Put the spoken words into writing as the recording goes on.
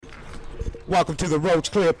Welcome to the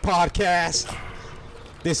Roach Clip Podcast.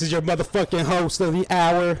 This is your motherfucking host of the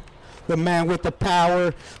hour, the man with the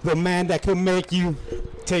power, the man that can make you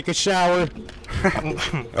take a shower.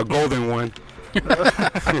 A golden one.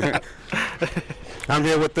 I'm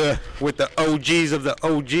here with the OGs of the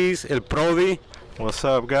OGs, El Prodi. What's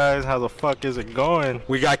up, guys? How the fuck is it going?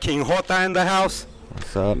 We got King Jota in the house.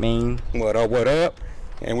 What's up, man? What up, what up?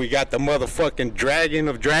 And we got the motherfucking dragon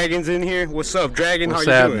of dragons in here. What's up, dragon? What's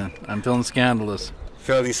How you happening? doing? I'm feeling scandalous.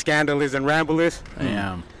 Feeling scandalous and ramblous? I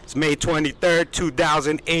am. It's May 23rd,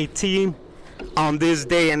 2018. On this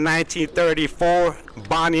day in 1934,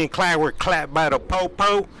 Bonnie and Clyde were clapped by the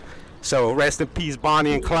Popo. So rest in peace,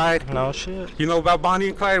 Bonnie and Clyde. No shit. You know about Bonnie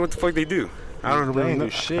and Clyde? What the fuck they do? I don't They really ain't know.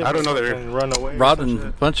 do shit. I don't know. They Run away. Robbed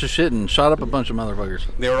a bunch of shit and shot up a bunch of motherfuckers.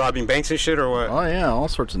 were robbing banks and shit, or what? Oh yeah, all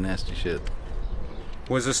sorts of nasty shit.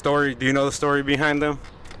 What's the story? Do you know the story behind them?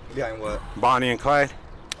 Behind what? Bonnie and Clyde?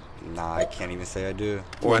 Nah, I can't even say I do.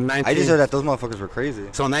 Or I just heard that those motherfuckers were crazy.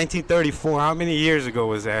 So 1934, how many years ago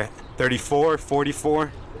was that? 34,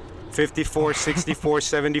 44, 54, 64,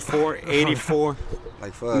 74, 84,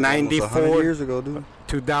 Like fuck, 94 almost 100 years ago, dude.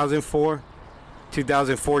 2004,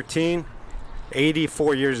 2014,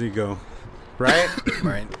 84 years ago. Right?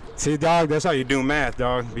 Right. See, dog, that's how you do math,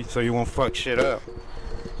 dog, so you won't fuck shit up.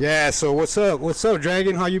 Yeah, so what's up? What's up,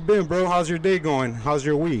 Dragon? How you been, bro? How's your day going? How's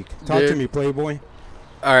your week? Talk to Dude. me, Playboy.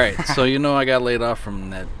 All right. So you know I got laid off from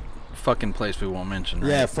that fucking place we won't mention, right?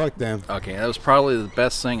 Yeah, fuck them. Okay, that was probably the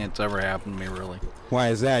best thing that's ever happened to me, really. Why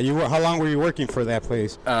is that? How long were you working for that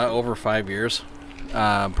place? Over 5 years.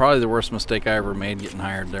 Probably the worst mistake I ever made getting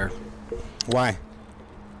hired there. Why?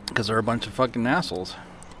 Because they're a bunch of fucking assholes.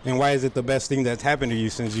 And why is it the best thing that's happened to you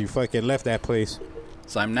since you fucking left that place?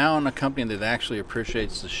 So I'm now in a company that actually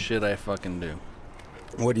appreciates the shit I fucking do.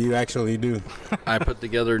 What do you actually do? I put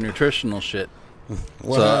together nutritional shit.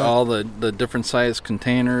 What, So all the different size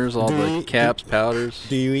containers, all Do the you- caps, powders.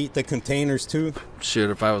 do you eat the containers too? Shit,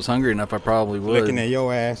 if I was hungry enough, I probably would. Looking at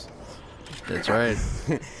your ass. That's right.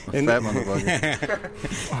 A And- fat motherfucker.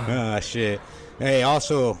 Ah, shit. Hey,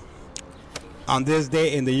 also, on this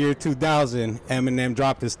day in the year 2000, Eminem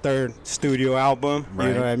dropped his third studio album. You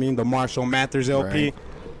Right. know what I mean? The Marshall Mathers LP. Right.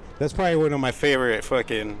 That's probably one of my favorite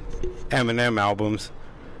fucking Eminem albums.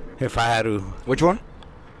 If I had to. Which one?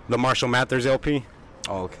 The Marshall Mathers LP.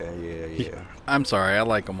 Oh, okay, yeah. I'm sorry, I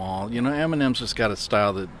like them all. You know, Eminem's just got a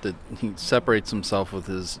style that he separates himself with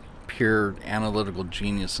his pure analytical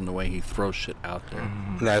genius in the way he throws shit out there.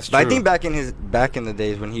 That's true. But I think back in the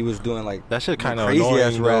days when he was doing like That shit kind of crazy annoying,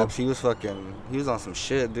 ass bro. raps, he was on some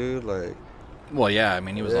shit, dude. Like Well, yeah, I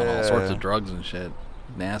mean, he was on all sorts Yeah. of drugs and shit.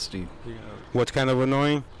 Nasty. What's kind of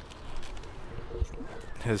annoying?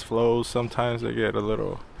 His flows sometimes they get a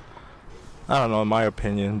little. I don't know, in my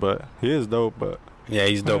opinion, but he is dope. But Yeah,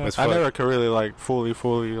 he's dope as I fuck. never could really like fully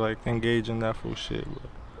like engage in that full shit.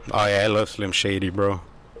 But Oh, yeah, I love Slim Shady, bro.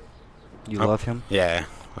 you love him. Yeah,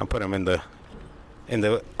 I put him in the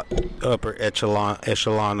upper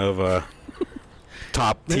echelon of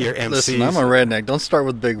top tier MCs. Listen, I'm a redneck. Don't start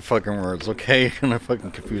with big fucking words, okay? You're gonna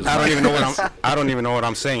fucking confuse me. I don't even know what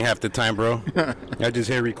I'm saying half the time, bro. I just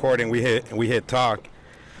hit recording. We hit talk.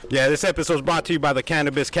 Yeah, this episode's brought to you by the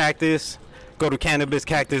Cannabis Cactus. Go to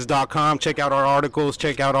cannabiscactus.com. Check out our articles.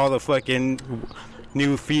 Check out all the fucking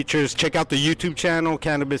new features. Check out the YouTube channel,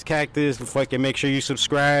 Cannabis Cactus. Fucking make sure you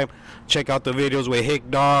subscribe. Check out the videos with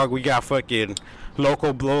Hick Dog. We got fucking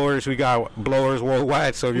local blowers. We got blowers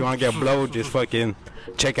worldwide. So if you want to get blowed, just fucking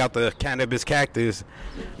check out the Cannabis Cactus.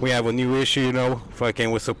 We have a new issue, you know,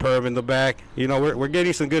 fucking with Superb in the back. You know, we're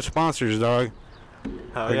getting some good sponsors, dog.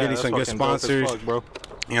 hell We're getting that's some good fucking dope as sponsors. fuck, bro.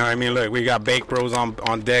 You know what I mean? Look, we got Bake Bros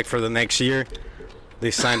on deck for the next year.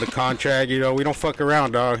 They signed the contract. You know, we don't fuck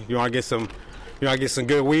around, dog. You want to get some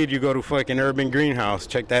good weed, you go to fucking Urban Greenhouse.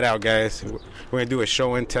 Check that out, guys. We're going to do a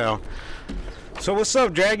show and tell. So what's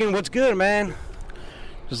up, Dragon? What's good, man?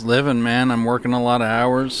 Just living, man. I'm working a lot of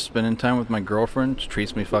hours, spending time with my girlfriend. She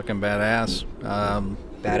treats me fucking badass.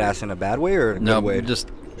 Badass in a bad way or a good No, way? just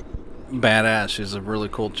badass. She's a really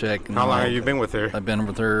cool chick. How long have you been with her? I've been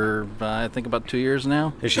with her, I think, about 2 years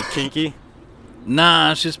now. Is she kinky?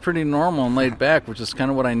 Nah, she's pretty normal and laid back, which is kind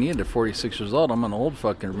of what I need at 46 years old. I'm an old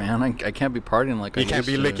fucker, man. I can't be partying like I You can't used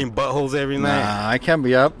be to. licking buttholes every night. Nah, I can't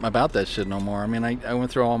be up about that shit no more. I mean, I went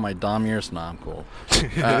through all my dom years. Nah, I'm cool.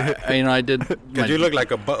 I did. Because you look like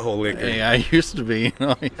a butthole licker. Hey, I used to be,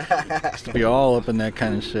 I used to be all up in that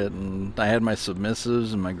kind of shit, and I had my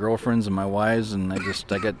submissives and my girlfriends and my wives, and I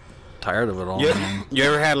got tired of it all. You, Man. you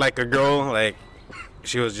ever had like a girl like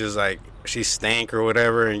she was just like she stank or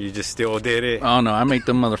whatever, and you just still did it? Oh no, I make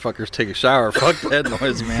them motherfuckers take a shower. Fuck that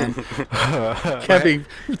noise, man. Can't be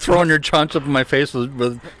throwing your chunch up in my face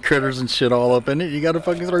with critters and shit all up in it. You gotta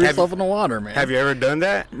fucking throw yourself in the water, man. Have you ever done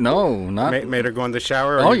that? No, not. Made her go in the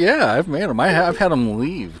shower? Oh yeah, I've made them. I've had them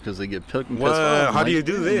leave because they get pissed off. How do you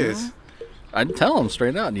do this? I'd tell them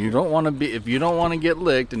straight out. You don't want to be if you don't want to get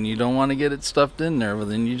licked and you don't want to get it stuffed in there. Well,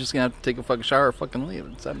 then you just gonna have to take a fucking shower, or fucking leave.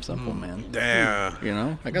 It's that simple, man. Damn. You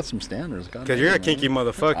know, I got some standards. Because you're a kinky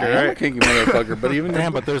motherfucker, I am right? a kinky motherfucker, but even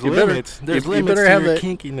Damn, but there's you limits. There's you limits better to have your the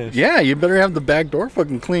kinkiness. Yeah, you better have the back door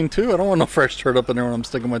fucking clean too. I don't want no fresh turd up in there when I'm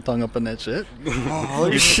sticking my tongue up in that shit.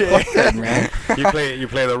 Oh shit! Fuck that, man. You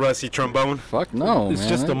play the rusty trombone? Fuck no, It's man.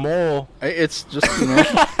 just a mole. It's just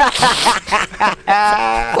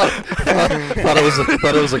thought it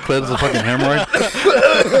was a clit as a fucking hemorrhoid.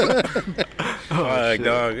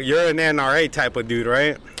 Dog. You're an NRA type of dude,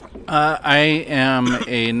 right? I am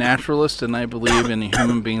a naturalist, and I believe in a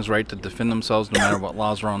human being's right to defend themselves no matter what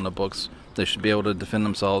laws are on the books. They should be able to defend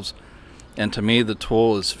themselves. And to me, the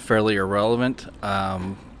tool is fairly irrelevant.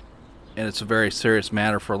 And it's a very serious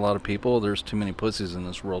matter for a lot of people. There's too many pussies in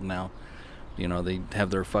this world now. You know, they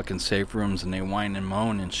have their fucking safe rooms and they whine and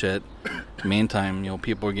moan and shit. Meantime, you know,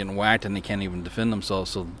 people are getting whacked and they can't even defend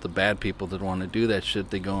themselves. So the bad people that want to do that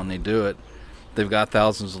shit, they go and they do it. They've got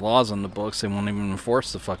thousands of laws on the books. They won't even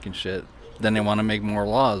enforce the fucking shit. Then they want to make more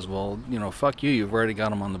laws. Well, you know, fuck you. You've already got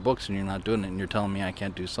them on the books and you're not doing it. And you're telling me I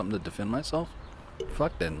can't do something to defend myself?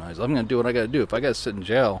 Fuck that noise. I'm going to do what I got to do. If I got to sit in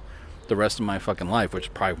jail the rest of my fucking life,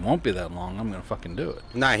 which probably won't be that long, I'm going to fucking do it.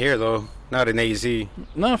 Not here, though. Not in AZ.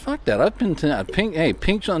 No, fuck that. I've been to pink. Hey,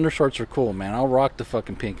 pink undershorts are cool, man. I'll rock the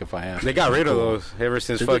fucking pink if I have to. They got rid of those ever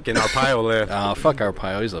since fucking Arpaio left. Fuck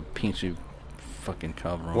Arpaio. He's a pinchy fucking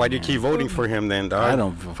cover. Why do you keep voting for him then, dog? I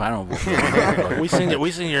don't vote for him.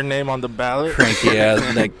 We seen your name on the ballot.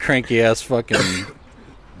 Cranky ass fucking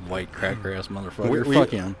white cracker ass motherfucker. Fuck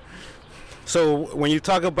him. So when you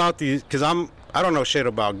talk about these, because I don't know shit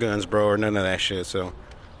about guns, bro, or none of that shit. So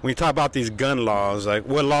when you talk about these gun laws, like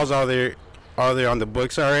what laws are there on the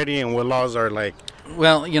books already, and what laws are like?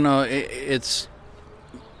 Well, you know, it's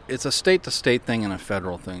a state to state thing and a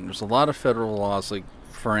federal thing. There's a lot of federal laws, like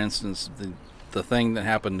for instance, the thing that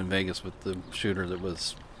happened in Vegas with the shooter that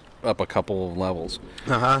was up a couple of levels.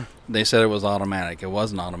 They said it was automatic. It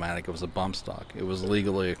wasn't automatic. It was a bump stock. It was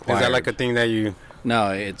legally acquired. Is that like a thing that you?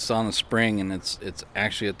 No, it's on a spring and it's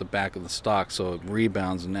actually at the back of the stock, so it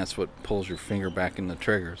rebounds and that's what pulls your finger back in the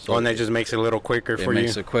trigger. So and that just makes it a little quicker for you. It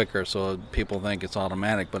makes it quicker, so people think it's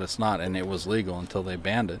automatic, but it's not, and it was legal until they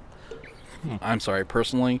banned it. I'm sorry,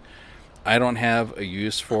 personally, I don't have a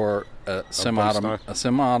use for a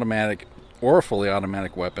semi-automatic or a fully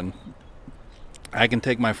automatic weapon. I can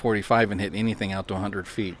take my .45 and hit anything out to 100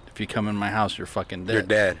 feet. If you come in my house, you're fucking dead. You're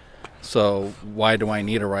dead. So why do I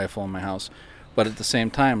need a rifle in my house? But at the same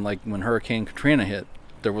time, like when Hurricane Katrina hit,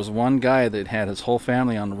 there was one guy that had his whole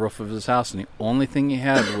family on the roof of his house, and the only thing he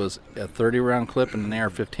had was a 30-round clip and an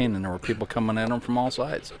AR-15, and there were people coming at him from all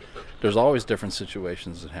sides. There's always different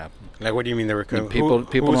situations that happen. Like, what do you mean there were coming? People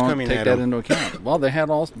don't coming take at that him? into account. Well, they had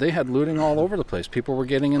looting all over the place. People were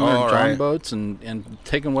getting in their John boats and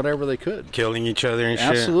taking whatever they could, killing each other and shit.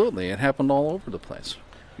 Absolutely, it happened all over the place.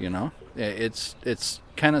 You know, it's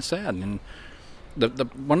kind of sad. And the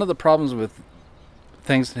one of the problems with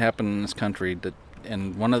things that happen in this country,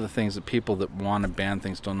 and one of the things that people that want to ban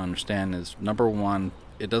things don't understand is, number one,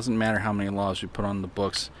 it doesn't matter how many laws you put on the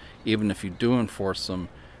books. Even if you do enforce them,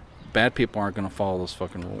 bad people aren't going to follow those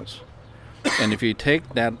fucking rules. And if you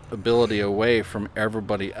take that ability away from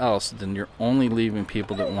everybody else, then you're only leaving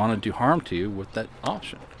people that want to do harm to you with that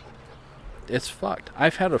option. It's fucked.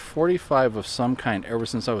 I've had a .45 of some kind ever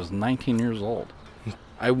since I was 19 years old.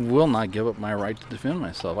 I will not give up my right to defend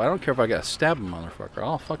myself. I don't care if I got to stab a motherfucker.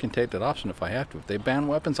 I'll fucking take that option if I have to. If they ban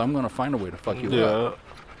weapons, I'm going to find a way to fuck you up.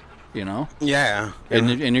 You know? Yeah.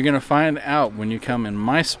 And you're going to find out when you come in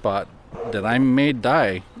my spot that I may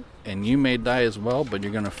die, and you may die as well, but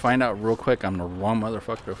you're going to find out real quick I'm the wrong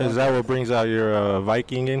motherfucker. Is that what brings out your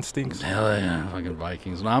Viking instincts? Hell yeah, fucking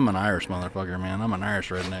Vikings. No, I'm an Irish motherfucker, man. I'm an Irish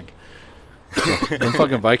redneck. Them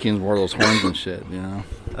fucking Vikings wore those horns and shit, you know?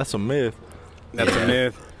 That's a myth. That's a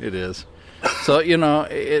myth. It is. So, you know,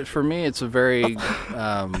 for me, it's a very,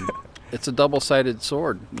 it's a double-sided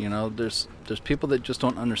sword. You know, there's people that just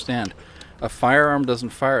don't understand. A firearm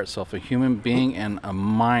doesn't fire itself. A human being and a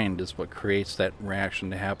mind is what creates that reaction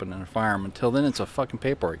to happen in a firearm. Until then, it's a fucking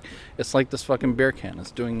paperwork. It's like this fucking beer can. It's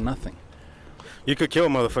doing nothing. You could kill a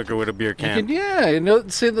motherfucker with a beer can. Yeah. You know,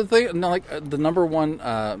 see, the thing, like the number one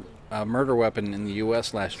murder weapon in the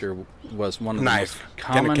U.S. last year was one of the most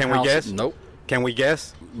common Can we guess? Nope. Can we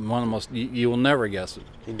guess? One of the most. You will never guess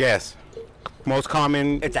it. Guess. Most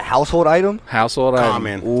common. It's a household item. Household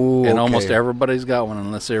Common. item. Ooh, And almost okay. everybody's got one,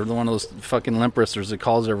 unless they're one of those fucking limp wristers that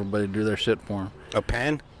calls everybody to do their shit for them. A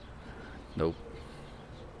pen. Nope.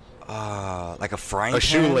 Like a frying A pan.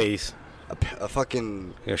 shoelace. A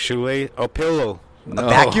fucking A shoelace. A pillow. No.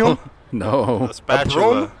 vacuum? No. A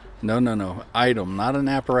spatula. No. Item, not an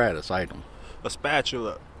apparatus. Item. A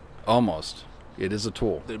spatula. Almost. It is a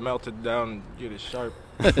tool. They melt it down and get it sharp.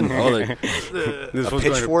 No, they- This a was going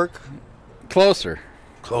to- pitchfork. Closer.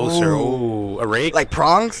 Closer. Ooh. Ooh. A rake. Like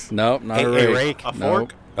prongs. Nope, not A a rake. rake? A No.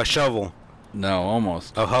 fork? A shovel. No,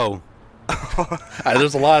 almost. A hoe.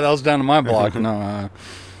 There's a lot of those down in my block. No,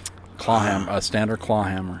 claw hammer, a standard claw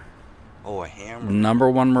hammer. Oh, a hammer. Number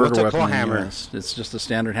one murder What's a weapon claw in the hammer? US. It's just a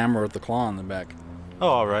standard hammer with the claw on the back. Oh,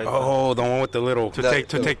 all right. Oh, the one with the little. To That-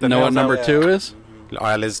 take the You know what nails number out. two is? All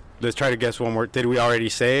right, let's try to guess one more. Did we already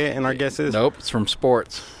say it in our guesses? Nope, it's from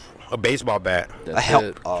sports. A baseball bat. That's A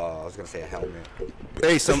helmet. it. Oh, I was gonna say a helmet.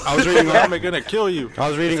 Hey, I was reading How am on. I gonna kill you? I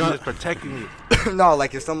was reading It's on. just protecting you. No,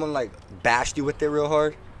 like if someone like bashed you with it real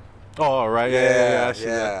hard. Oh, all right. Yeah. I see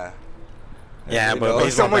that. yeah. Yeah, You but know, if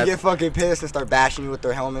baseball someone bat. get fucking pissed and start bashing you with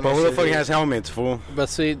their helmet. But and who the shit, fuck dude. has helmets, fool? But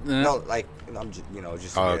see, No, like I'm just,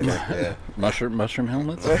 just. Oh, okay. yeah. mushroom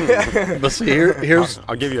helmets. But see, here's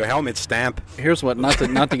I'll give you a helmet stamp. here's what not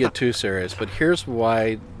to get too serious, but here's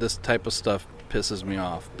why this type of stuff pisses me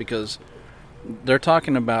off, because they're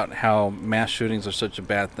talking about how mass shootings are such a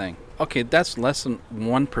bad thing. Okay, that's less than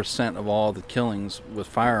 1% of all the killings with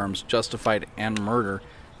firearms, justified and murder,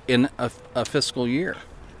 in a fiscal year.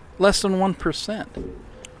 Less than 1%.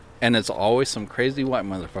 And it's always some crazy white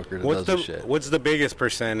motherfucker that does this shit. What's the biggest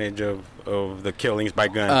percentage of the killings by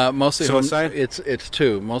gun? Mostly Suicide? It's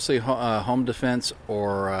two, mostly home defense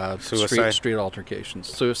or Suicide? street altercations.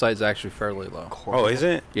 Suicide's actually fairly low. Oh, is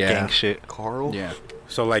it? Yeah, Gang shit. Carl. yeah,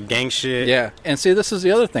 So like gang shit. yeah. And see, this is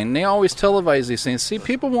the other thing. They always televise these things. See,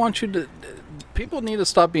 people want you to. People need to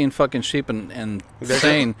stop being fucking sheep and There's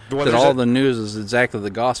saying well, that there's all a- the news is exactly the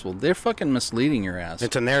gospel. They're fucking misleading your ass.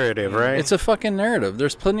 It's a narrative, right? It's a fucking narrative.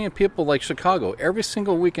 There's plenty of people like Chicago. Every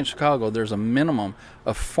single week in Chicago, there's a minimum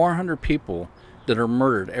of 400 people that are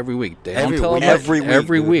murdered every week. They Every don't week? televise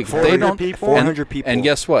Every week, dude. They 400 don't. people? 400 people. And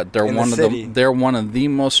guess what? They're in the one of city. They're one of the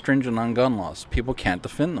most stringent on gun laws. People can't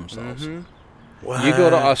defend themselves. Mm-hmm. You go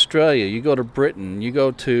to Australia, you go to Britain, you go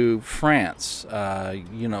to France,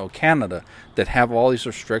 Canada, that have all these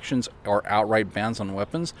restrictions or outright bans on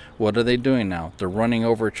weapons. What are they doing now? They're running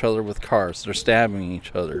over each other with cars. They're stabbing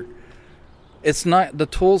each other. It's not, the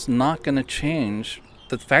tool's not going to change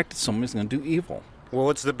the fact that somebody's going to do evil. Well,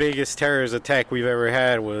 what's the biggest terrorist attack we've ever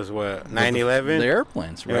had? Was what 9/11? The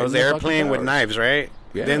airplanes, right? It was in the fucking airplane with towers. knives, right?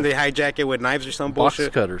 Yeah. Then they hijack it with knives or some Box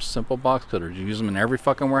bullshit. cutters, simple box cutters. You use them in every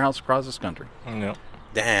fucking warehouse across this country. Yeah.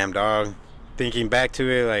 Damn, dog. Thinking back to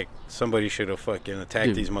it, like somebody should have fucking attacked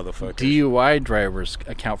Dude, these motherfuckers. DUI drivers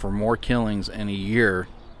account for more killings in a year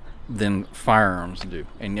than firearms do,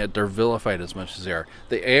 and yet they're vilified as much as they are.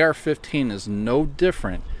 The AR-15 is no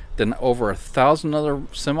different than over 1,000 other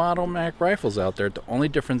semi-automatic rifles out there. The only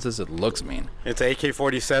difference is it looks mean. It's a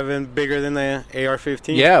AK-47 bigger than the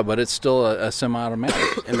AR-15. Yeah, but it's still a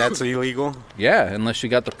semi-automatic. and that's illegal. Yeah, unless you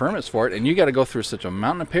got the permits for it, and you got to go through such a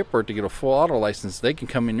mountain of paperwork to get a full auto license. They can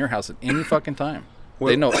come in your house at any fucking time.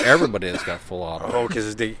 They know everybody that's got full auto. Oh,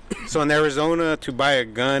 because so in Arizona, to buy a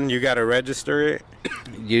gun, you got to register it.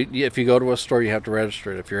 If you go to a store, you have to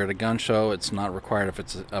register it. If you're at a gun show, it's not required if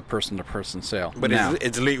it's a person-to-person sale. But now,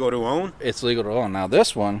 it's legal to own. it's legal to own. Now,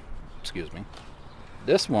 this one,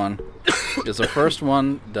 this one is the first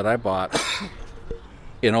one that I bought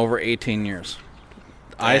in over 18 years.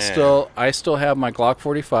 I still have my Glock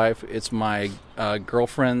 45. It's my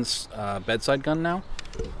girlfriend's bedside gun now.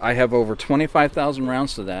 I have over 25,000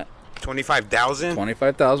 rounds to that. 25,000.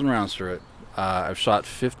 25,000 rounds to it. I've shot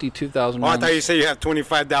 52,000 Oh, I rounds. thought you said you have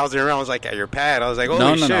 25,000 rounds like at your pad. I was like, holy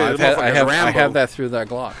No. shit, I this have, motherfucker's Rambo. I have that through that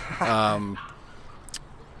Glock.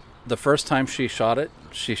 The first time she shot it,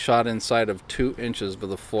 she shot inside of 2 inches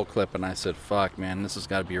with a full clip, and I said, fuck, man, this has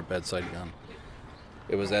got to be your bedside gun.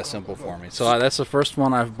 It was that simple for me. So that's the first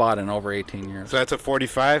one I've bought in over 18 years. So that's a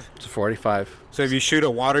 45. It's a 45. So if you shoot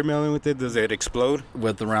a watermelon with it, does it explode?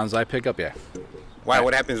 With the rounds I pick up, yeah. Why?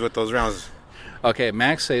 What happens with those rounds? Okay,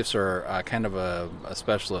 MagSafes are kind of a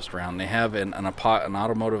specialist round. They have an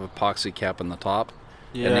automotive epoxy cap in the top,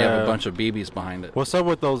 and they have a bunch of BBs behind it. What's up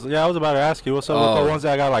with those? Yeah, I was about to ask you. What's up with the ones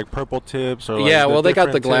that got like purple tips? Or like Yeah, the well, they got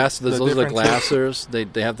the different glass. tips- Those are the different tips?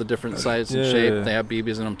 glassers. They have the different size and Yeah. shape. They have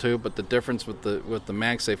BBs in them too. But the difference with the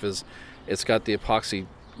MagSafe is it's got the epoxy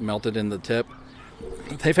melted in the tip.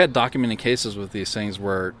 They've had documented cases with these things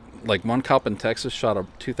where like one cop in Texas shot a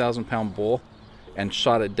 2,000-pound bull and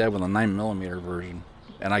shot it dead with a 9mm version,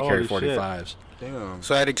 and I carry Holy shit. 45s. Damn.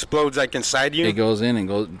 So that explodes like inside you. It goes in and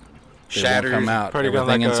goes. Shatters. It won't come out. Pretty good,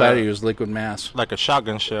 Everything like inside a- of you is liquid mass. Like a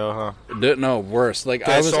shotgun shell, huh? No, worse. Like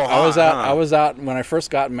That's so I was hot, out. huh? I was out when I first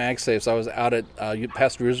got MagSafes. I was out at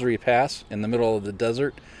past Rosary Pass in the middle of the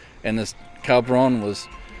desert, and this cabron was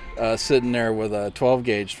sitting there with a 12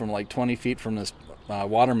 gauge from like 20 feet from this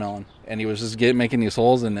watermelon, and he was just making these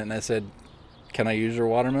holes in it. And I said, "Can I use your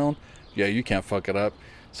watermelon?" "Yeah, you can't fuck it up."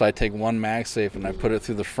 So I take one MagSafe and I put it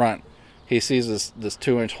through the front. He sees this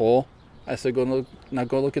 2-inch hole. I said, go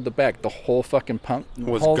look at the back. The whole fucking pump,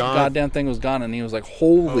 Was whole gone? goddamn thing was gone. And he was like,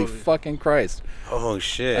 holy fucking Christ. Oh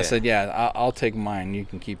shit. I said, yeah, I'll take mine. You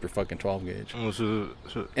can keep your fucking 12 gauge.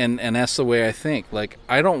 So- And that's the way I think. Like,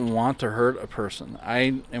 I don't want to hurt a person.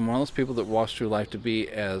 I am one of those people that walks through life to be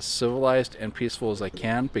as civilized and peaceful as I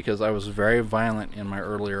can, because I was very violent in my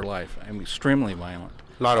earlier life. I'm extremely violent.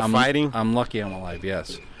 a lot of fighting. I'm lucky I'm alive,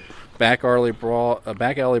 yes. Back alley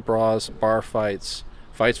brawls, bar fights,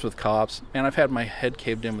 fights with cops, and I've had my head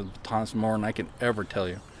caved in with batons more than I can ever tell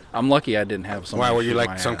you. I'm lucky I didn't have somebody Why were you shoot like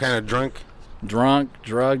my some ass. kind of drunk? Drunk,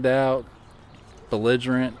 drugged out,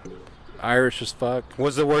 belligerent, Irish as fuck.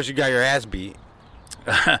 What's the worst you got your ass beat?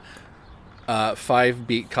 5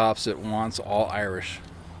 beat cops at once, all Irish.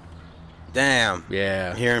 Damn.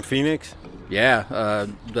 Yeah. Here in Phoenix. Yeah,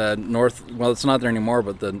 the North, well, it's not there anymore,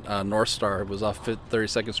 but the North Star was off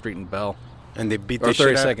 32nd Street in Bell. And they beat Or the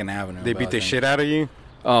shit out. 32nd Avenue. They I beat the think. shit out of you.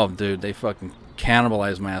 Oh, dude, they fucking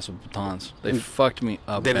cannibalized my ass with batons. They fucked me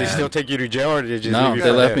up Did bad. they still take you to jail, or did they just No, leave you they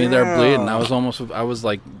for left dead? me there Damn. bleeding. I was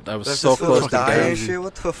That's so just close to dying and death. shit.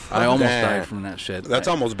 What the fuck? I almost Damn. died from that shit. That's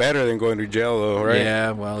almost better than going to jail, though, right?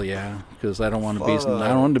 Yeah, well, yeah, because I don't want to be. Fuck. I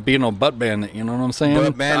don't want to be no butt bandit. You know what I'm saying?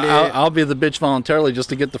 Butt bandit. I'll be the bitch voluntarily just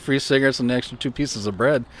to get the free cigarettes and the extra 2 pieces of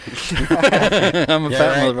bread. I'm a Yeah,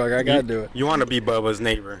 fat right. motherfucker. I gotta do it. You want to be Bubba's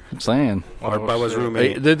neighbor I'm saying. or Oh, Bubba's shit.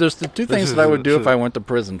 roommate, There's the two things is that I would a- do this if I is- went to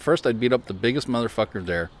prison. First, I'd beat up the biggest motherfucker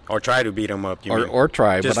there, or try to beat him up. You mean? or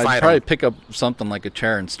try, Just but fight I'd probably 'em. pick up something like a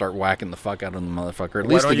chair and start whacking the fuck out of the motherfucker, at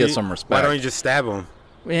Why least don't to get you- some Why respect. don't you just stab him?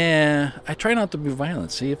 Yeah, I try not to be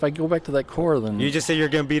violent. See, if I go back to that core, then You just say you're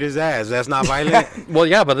gonna beat his ass. That's not violent. well,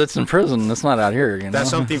 yeah, but it's in prison. It's not out here. You know, That's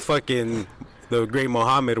something fucking the great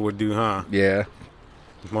Muhammad would do, huh? Yeah.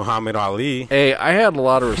 Muhammad Ali. Hey, I had a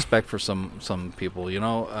lot of respect for some people. You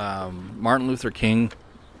know, Martin Luther King.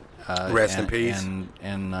 Rest in peace.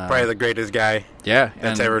 And Probably the greatest guy yeah,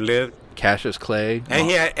 that's and ever lived. Cassius Clay. And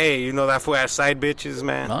he had, hey, you know that fool has side bitches,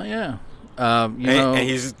 man. Oh yeah. You know, And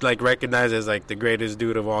he's like recognized as like the greatest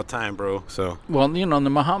dude of all time, bro. So, well, you know, the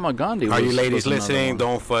Mahatma Gandhi. are you was ladies another listening? one.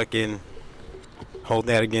 Don't fucking hold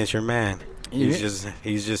that against your man. Yeah.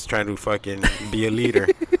 He's just trying to fucking be a leader.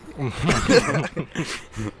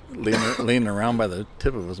 leaning around by the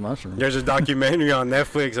tip of his mushroom. There's a documentary on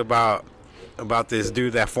Netflix about this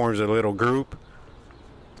dude that forms a little group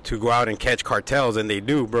to go out and catch cartels, and they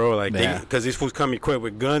do, bro. Like, Yeah. because these fools come equipped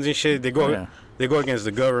with guns and shit. They go, Oh, yeah. they go against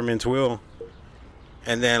the government's will.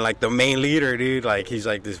 And then, like, the main leader, dude, like, he's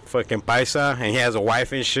like this fucking paisa, and he has a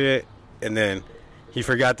wife and shit. And then he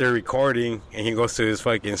forgot they're recording, and he goes to his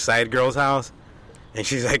fucking side girl's house, and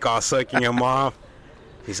she's like all sucking him off.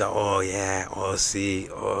 He's like, oh yeah, oh see.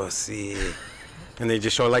 And they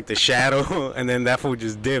just show like the shadow, and then that fool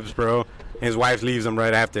just dips, bro. And his wife leaves him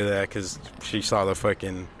right after that because she saw the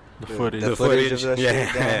fucking The footage. The footage of footage, that yeah.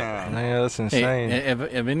 shit. Damn. Man, that's Hey, insane.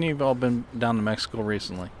 have any of y'all been down to Mexico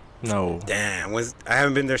recently? No. damn. I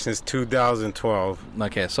haven't been there since 2012.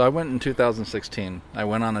 Okay, so I went in 2016. I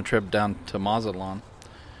went on a trip down to Mazatlan,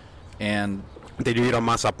 and Did you eat on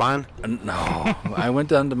mazapan? no, I went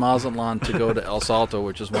down to Mazatlan to go to El Salto,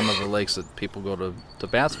 which is one of the lakes that people go to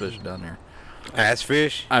bass fish down there. Ass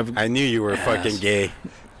fish? I've- I knew you were Ass. fucking gay.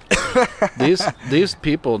 These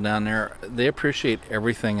people down there, they appreciate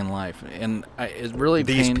everything in life, and it really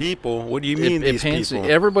These pains- people? What do you mean it these pains people?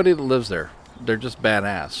 everybody that lives there. They're just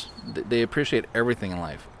badass. They appreciate everything in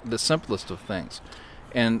life, the simplest of things.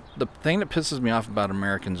 And the thing that pisses me off about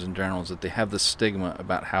Americans in general is that they have this stigma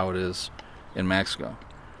about how it is in Mexico.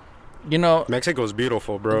 You know, Mexico's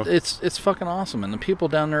beautiful, bro. it's fucking awesome, and the people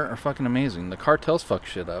down there are fucking amazing. The cartels fuck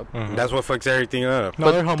shit up. That's what fucks everything up.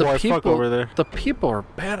 No, they're humble as fuck over there. The people are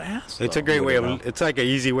badass. It's though. a great way of. It's like an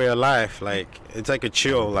easy way of life. Like it's like a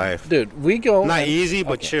chill life. Dude, we go Not and- easy,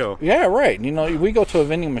 but okay. chill. Yeah, right. You know, we go to a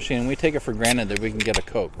vending machine and we take it for granted that we can get a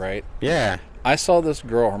Coke, right? Yeah, I saw this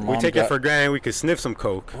girl, her mom we take got, it for granted. We could sniff some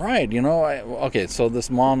coke. right. You know, okay. So this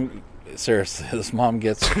mom, seriously, this mom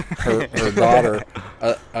gets her daughter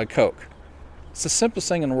a Coke. It's the simplest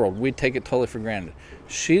thing in the world. We take it totally for granted.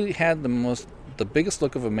 She had the the biggest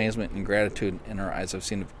look of amazement and gratitude in our eyes I've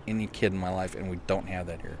seen of any kid in my life, and we don't have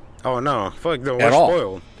that here. Oh no, fuck, no, we're At all.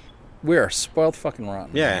 spoiled. We are spoiled fucking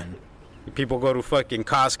rotten. Yeah. man. People go to fucking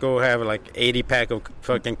Costco, have like 80 pack of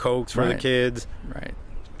fucking Cokes for the Right. kids. Right.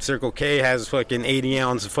 Circle K has fucking 80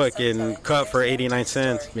 ounce fucking cup for 89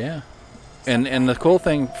 cents. Yeah. And the cool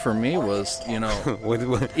thing for me was, you know,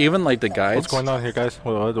 What- even like the guides. What's going on here, guys?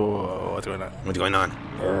 What's going on? What's going on?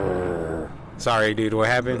 Sorry, dude. What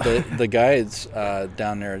happened? The guides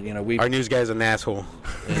down there, you know, Our news guy's an asshole.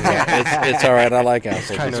 it's all right. I like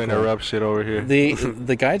assholes. Kind of It's cool. interrupt shit over here.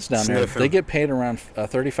 The guides down there, Sniff 'em. they get paid around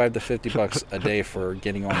 $35 to $50 a day for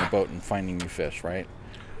getting on the boat and finding new fish, right?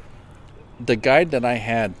 The guide that I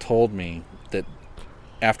had told me that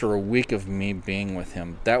after a week of me being with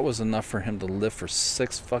him, that was enough for him to live for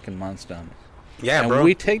 6 fucking months down there. Yeah, and bro.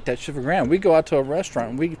 we take that shit for granted. We go out to a restaurant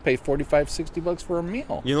and we pay $45-$60 for a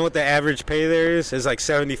meal. You know what the average pay there is? It's like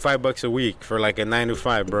 $75 a week for like a 9 to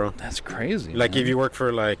 5, bro. That's crazy. Like man. if you work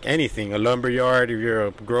for like anything, a lumber yard, if you're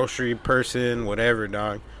a grocery person, whatever,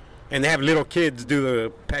 dog. And they have little kids do the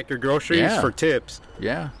pack your groceries Yeah. for tips.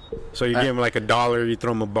 Yeah. So you give them like $1, you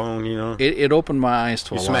throw them a bone, you know. It opened my eyes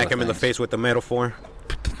to You a lot smack of them in the things. face with the metaphor.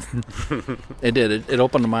 It did. It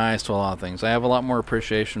opened my eyes to a lot of things. I have a lot more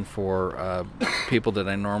appreciation for people that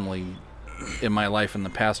I normally, in my life in the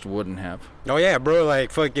past, wouldn't have. Oh yeah, bro.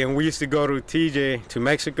 Like fucking, we used to go to TJ to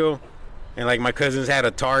Mexico, and like my cousins had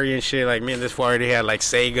Atari and shit. Like me and this fool already had like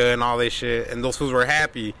Sega and all this shit, and those fools were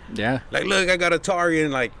happy. Yeah. Like, look, I got Atari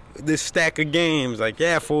and like this stack of games. Like,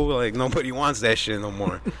 yeah, fool. Like nobody wants that shit no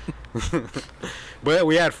more. But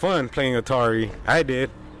we had fun playing Atari. I did,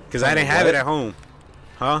 cause I Playing didn't have what? it at home.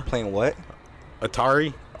 Huh? Playing what?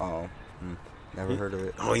 Atari? Oh, never heard of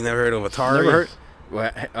it. Oh, you never heard of Atari? Never heard.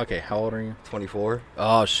 Well, okay, how old are you? 24.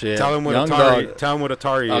 Oh shit. Tell them what Young Atari. dog. Tell them what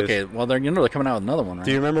Atari is. Okay, well they're they're coming out with another one, right?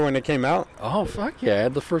 Do you remember when it came out? Oh fuck yeah! I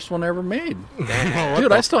had the first one ever made. What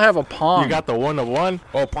Dude, the- I still have a Pong. You got the one of one?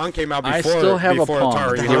 Oh, Pong came out before. I still have a before Pong.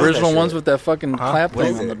 Atari. The How is original that ones shit? with that fucking clap What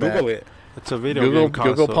thing is on the it? back. Google it. It's a video Google game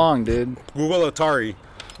console. Pong, dude. Google Atari.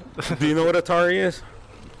 Do you know what Atari is?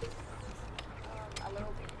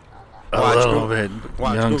 Watch, Google- bit,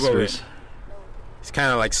 watch, Google youngsters. It's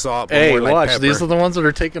kind of like salt, but Hey, more like watch. pepper. These are the ones that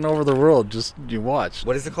are taking over the world. Just you watch.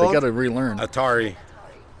 What is it called? They got to relearn. Atari.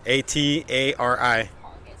 Atari.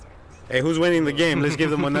 Hey, who's winning the game? Let's give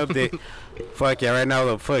them an update. Fuck yeah! Right now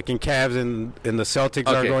the fucking Cavs and the Celtics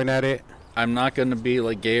are Okay. going at it. I'm not going to be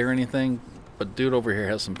like gay or anything, but dude over here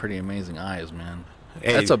has some pretty amazing eyes, man.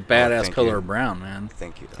 Hey, That's a badass thank color you. of brown, man.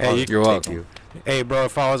 Thank you. Hey, you- You're Thank welcome. you. hey, bro.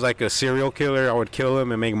 If I was like a serial killer, I would kill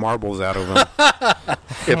him and make marbles out of him.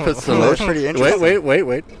 It puts the That's lotion. pretty Wait, interesting.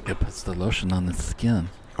 wait. It puts the lotion on the skin.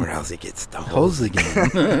 or else he gets stoned. Hose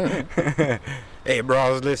again. Hey, bro, I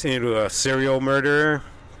was listening to a serial murderer,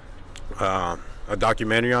 a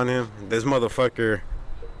documentary on him. This motherfucker,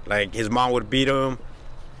 like, his mom would beat him,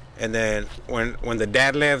 and then when the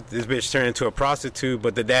dad left, this bitch turned into a prostitute,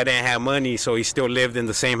 but the dad didn't have money, so he still lived in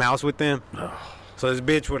the same house with them. So this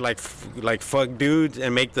bitch would, like fuck dudes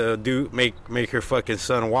and make the dude, make her fucking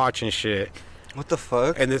son watch and shit. What the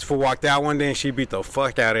fuck? And this fool walked out one day and she beat the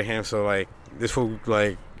fuck out of him. So, like, this fool,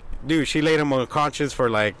 like, dude, she laid him unconscious for,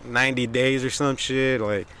 like, 90 days or some shit.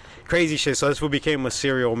 Like, crazy shit. So this fool became a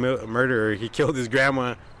serial murderer. He killed his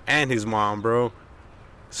grandma and his mom, bro.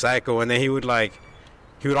 Psycho. And then he would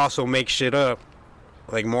also make shit up.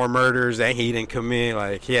 Like, more murders that he didn't commit.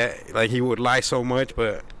 Like, he would lie so much,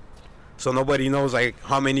 but... So nobody knows, like,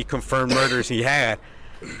 how many confirmed murders he had.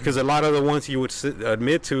 Because a lot of the ones he would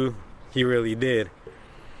admit to, he really did.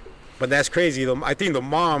 But that's crazy. I think the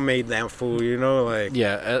mom made that fool, you know? Like,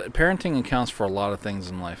 Yeah, parenting accounts for a lot of things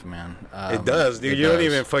in life, man. it does, dude. it You don't does.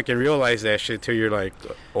 even fucking realize that shit till you're, like,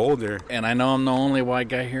 older. And I know I'm the only white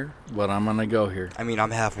guy here, but I'm gonna go here. I mean,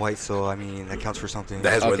 I'm half white, so I mean that counts for something.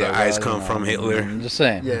 That's where the well, eyes you come know, from, Hitler. I'm just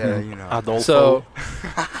saying. yeah, you know. Adolfo. So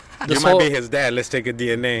You this might whole, be his dad. Let's take a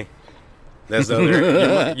DNA. That's the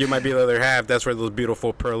other. you might be the other half. That's where those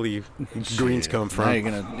beautiful pearly greens come now from. you're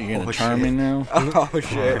gonna Oh, charm me shit. now. Oh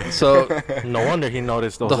shit. So No wonder he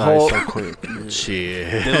noticed those the eyes whole so quick. They look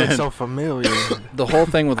shit. so familiar. The whole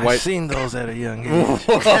thing with I've white. seen those at a young age.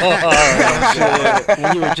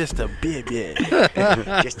 When you were just a baby.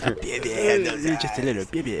 Just a baby. You were just a little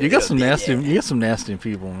baby. You got some nasty. You got some nasty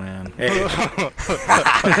people, man. Hey.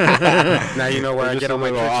 Now you know where I Just get a on my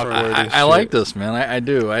little tricks awkward. from. I like this, man. I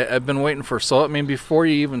do. I've been waiting for. So I mean, before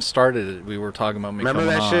you even started it, we were talking about me Remember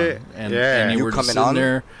coming that on, shit? and, Yeah. and you, You were just coming sitting on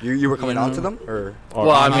there. You were coming you on to know. them or Or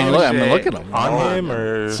Well, I on mean, him? look, I mean, shit. look at them. On Oh. him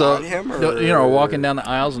or So On him, you know, or- walking down the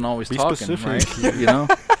aisles and always Be talking, specific. right? You know.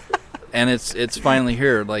 and it's finally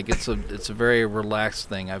here. Like it's a very relaxed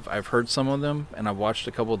thing. I've heard some of them, and I've watched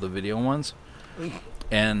a couple of the video ones.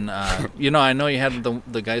 And I know you had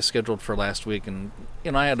the guy scheduled for last week, and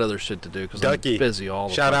I had other shit to do because I'm busy all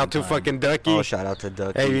the Shout out to time. fucking Ducky. Oh, shout out to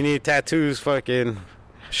Ducky. Hey, you need tattoos? Fucking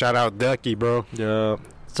shout out Ducky, bro. Yeah.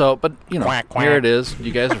 So, but Quack, quack. here it is.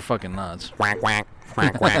 You guys are fucking nuts. Quack quack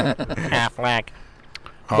quack quack. Half whack.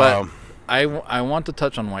 But I want to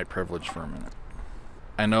touch on white privilege for a minute.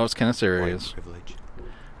 I know it's kind of serious, Privilege.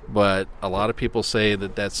 but a lot of people say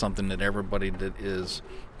that that's something that everybody that is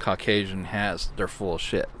Caucasian has. They're full of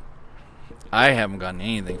shit. I haven't gotten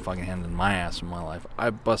anything fucking handed in my ass in my life. I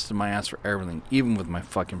busted my ass for everything, even with my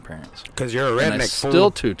fucking parents. Because you're a And I redneck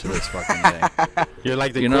still fool. to this fucking day. You're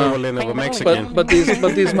like the You know, equivalent of a Mexican. But these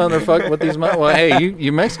motherfuckers. Well, hey,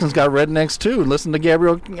 you Mexicans got rednecks too. Listen to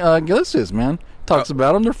Gabriel Iglesias, man. Talks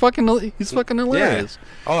about them. He's fucking hilarious.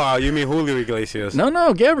 Oh, you mean Julio Iglesias?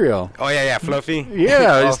 No, Gabriel. Oh, yeah, Fluffy.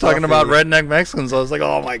 Yeah, he's talking Fluffy. about redneck Mexicans. I was like,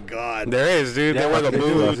 oh my god, There is, dude. They wear the they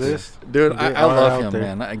do boots. exist. dude, I They are love out him,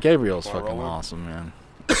 there. man. Gabriel's fucking awesome, man.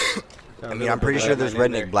 I mean, I'm pretty sure there's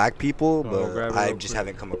redneck black people, grab but it I real just quick.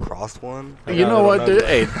 haven't come across one. I You got know it what, on dude? that.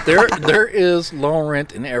 Hey, there is low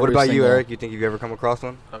rent in every. What about you, single- Eric? You think you've ever come across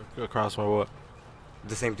one? Across my what?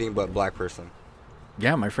 The same thing, but black person.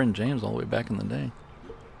 Yeah, my friend James, all the way back in the day.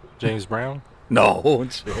 James Brown? No,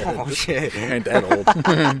 Oh shit! I ain't that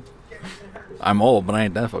old. I'm old, but I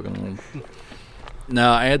ain't that fucking old.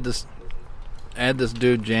 No, I had this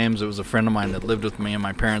dude James. It was a friend of mine that lived with me and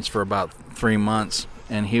my parents for about 3 months,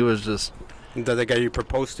 and he was just, Does that guy you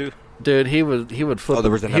proposed to? dude. He would flip. Oh, there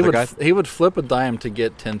was another guy? He would flip a dime to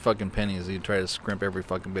get 10 fucking pennies. He'd try to scrimp every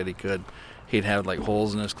fucking bit he could. He'd have like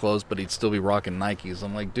holes in his clothes, but he'd still be rocking Nikes.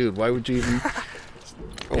 I'm like, dude, why would you even?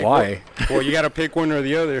 Why? Well, you got to pick one or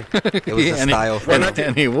the other. It was a And he- style for and, him.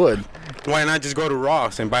 and he would. Why not just go to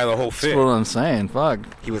Ross and buy the whole That's fit? what I'm saying. Fuck.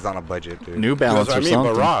 He was on a budget, dude. New That's Balance what I or mean,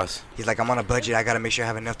 something. but Ross. He's like, I'm on a budget. I gotta make sure I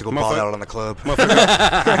have enough to go Motherfucker. ball out on the club. he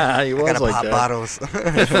I was gotta like pop that. bottles.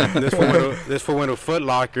 This fool went to Foot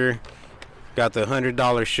Locker, got the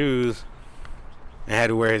 $100 shoes, and had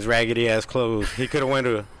to wear his raggedy ass clothes. He could have went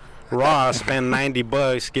to Ross, spent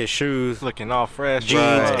 $90, get shoes, Looking all fresh. jeans,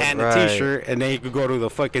 Right, and a right. t-shirt, and then he could go to the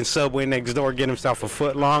fucking Subway next door, get himself a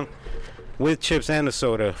foot long with chips and a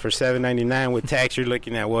soda for $7.99. With tax, you're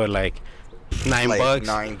looking at what, like $9? like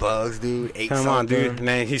 $9, dude. Eight Come on, dude. something.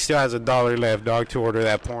 Man, he still has $1 left, dog, to order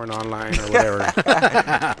that porn online or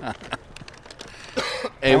whatever.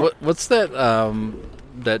 Hey, what's that?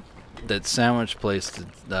 That sandwich place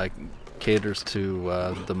that caters to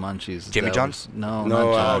the munchies. Jimmy That John's? was- No,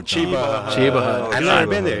 No, not Jimmy Chiba John's. Hut. Chiba Hut. I've never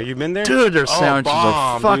been there. You been there? Dude, their Oh, sandwiches bomb,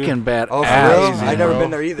 are dude. fucking bad. Oh, for ass, real? Amazing, I never bro.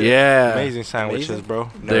 been there either. Yeah, Amazing sandwiches, Amazing. bro.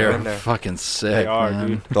 Never they're been there. fucking sick. They are, man.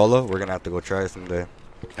 dude. Dolo, we're gonna have to go try someday.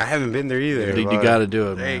 I haven't been there either. Dude, you got to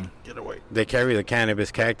do it, man. Get away. They carry the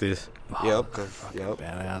cannabis cactus. Yep. Yep.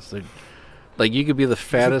 Badass. They're- Like you could be the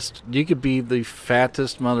fattest. You could be the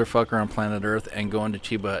fattest motherfucker on planet Earth and go into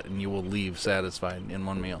Chiba Hut and you will leave satisfied in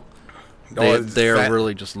one meal. Oh, it's They're fat.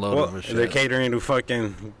 really just loaded Well, with they're shit. catering to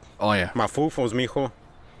fucking Oh yeah, mafufos, mijo.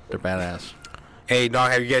 they're badass. Hey,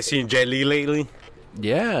 dog, have you guys seen Jet Li lately?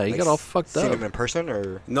 Yeah, he Like, got all fucked Seen up. him in person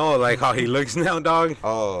or? No, like how he looks now, dog.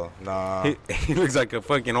 Oh, nah. He looks like a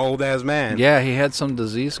fucking old ass man. Yeah, he had some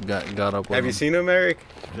disease got up with Have him. you seen him, Eric?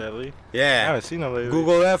 Jet Li? I Yeah. haven't seen him lately.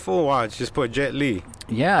 Google that fool. Watch. Just put Jet Li.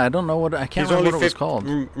 Yeah, I don't know what I can't remember what it was called.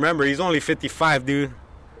 Remember, he's only 55, dude.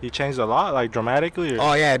 He changed a lot, like dramatically. Or?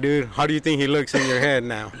 Oh yeah, dude. How do you think he looks in your head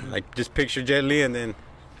now? Like, just picture Jet Li, and then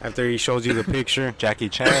after he shows you the picture, Jackie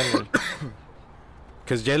Chan.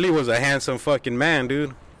 because Jet Li was a handsome fucking man,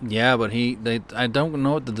 dude. Yeah, but I don't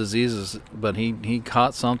know what the disease is, but he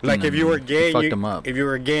caught something. Like, if you were and gay, fucked him up. if you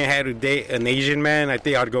were gay and had to date an Asian man, I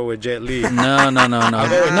think I'd go with Jet Li. No,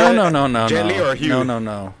 go with Jet Li or Hugh?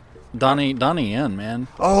 no. Donnie Yen, man.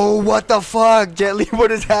 Oh, what the fuck, Jet Li? What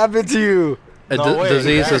has happened to you? A No way.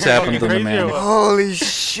 disease has happened to the Crazy man. or what? Holy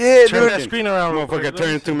shit, Turn that dude. screen around, real quick. Motherfucker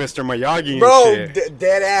turned into Mr. Miyagi and Bro, shit.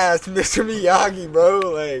 dead ass, Mr. Miyagi, bro.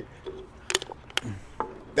 Like,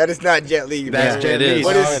 that is not Jet Li. That's man. Jet It Li. is.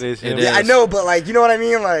 What No, is- it is it him. is. Yeah, I know, but like, you know what I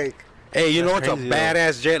mean? Like, Hey, you know what's That's a crazy, though.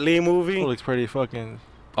 badass Jet Li movie? Looks pretty fucking.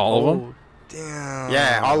 All of them? old. Damn.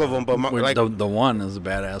 Yeah, all of them, but like the one is a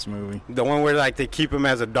badass movie. the one where like they keep him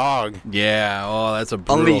as a dog, Yeah, oh, that's a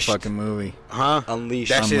brutal Unleashed. fucking movie. huh?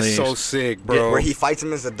 Unleashed. That shit's so Unleashed. sick, bro. Where he fights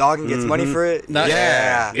him as a dog and gets money for it. Not-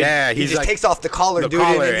 yeah, He he's just like takes off the collar, the dude,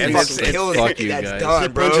 collar, and and he it's- fucking kills fuck him. you That's guys. he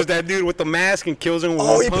done, bro. punches that dude with the mask and kills him with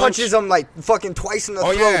Oh, one he punch. punches him like fucking twice in the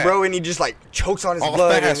Oh, throat, yeah. bro, and he just like chokes on his all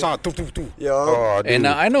blood. fast and- on. Doo, doo, doo. Yo. Oh, dude. And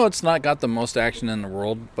I know it's not got the most action in the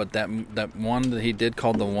world, but that one that he did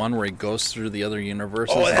called the one where he goes through the other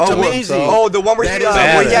universes. Oh, and that's Oh, kills amazing. himself. Oh, the one where That he is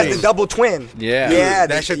where he has badass. the double twin. Yeah. Yeah,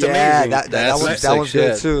 That shit's yeah, amazing. That That's one's sick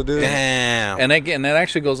good shit. too, dude. Damn. And again, that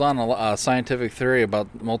actually goes on a scientific theory about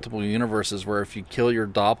multiple universes, where if you kill your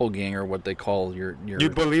doppelganger, what they call your You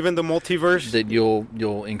believe in the multiverse? that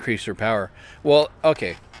you'll increase your power. Well,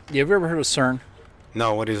 okay. You ever heard of CERN?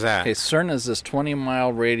 No, what is that? Okay, CERN is this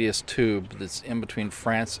 20-mile radius tube that's in between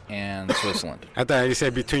France and Switzerland. I thought you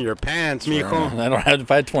said between your pants, mijo. I don't have to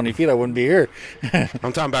fight 20 feet. I wouldn't be here.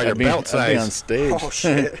 I'm talking about your I'd be, belt I'd be on size. stage. Oh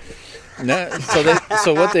shit. No,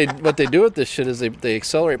 so what they do with this shit is they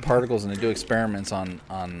accelerate particles and they do experiments on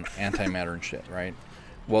antimatter and shit, right?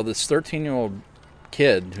 Well, this 13-year-old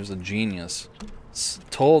kid who's a genius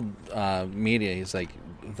told media, he's like,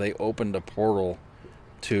 they opened a portal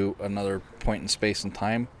to another point in space and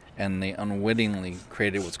time, and they unwittingly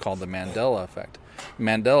created what's called the Mandela effect.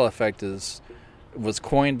 Mandela effect was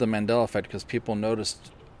coined the Mandela effect because people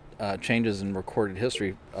noticed changes in recorded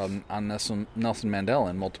history on Nelson Mandela,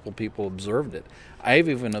 and multiple people observed it. I've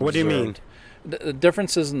even observed. What do you mean? The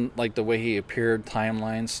differences in like the way he appeared,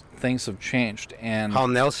 timelines, things have changed, and How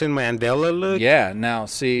Nelson Mandela looked? yeah. Now,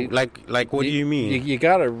 see, Like what do you mean? You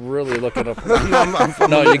gotta really look it up.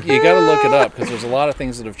 No, you gotta look it up because there's a lot of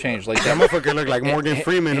things that have changed. Like that motherfucker looked like Morgan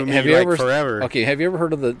Freeman who have made you like ever forever. Okay, have you ever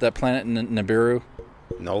heard of that planet Nibiru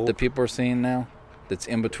No. that people are seeing now? That's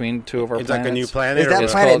in between two of our It's planets. like a new planet. Is that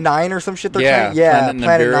It's Planet called- 9 or some shit they're Yeah, trying? Yeah, Planet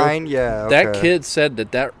Planet Nibiru. 9. Yeah. That okay. kid said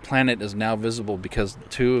that planet is now visible because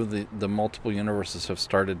two of the multiple universes have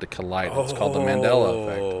started to collide. It's called the Mandela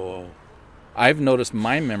effect. Oh. I've noticed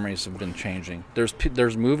my memories have been changing.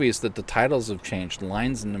 There's movies that the titles have changed,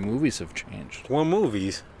 lines in the movies have changed. What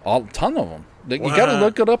movies? A ton of them. You got to Wow.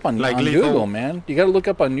 look it up on Like on Lethal- Google, man. You got to look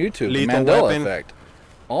up on YouTube. The Lethal Mandela Weapon? effect.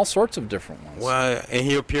 All sorts of different ones. What? And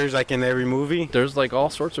he appears like in every movie. There's like all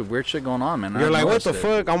sorts of weird shit going on, man. You're I've like, what noticed the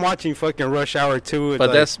it. fuck? I'm watching fucking Rush Hour 2.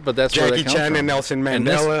 But that's where Jackie that comes Chan from. and Nelson And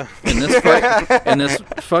this- Mandela. And this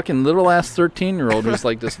fucking little ass 13-year-old who's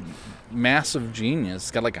like this massive genius.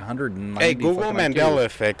 He's got like 190. Hey, Google fucking Mandela IQ.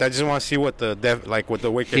 effect. I just want to see what the what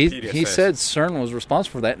the Wikipedia He says. said CERN was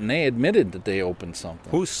responsible for that, and they admitted that they opened something.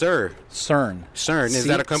 Who's Sir? CERN. CERN, is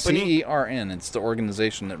that a company? CERN. It's the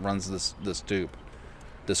organization that runs this tube.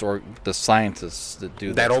 The scientists that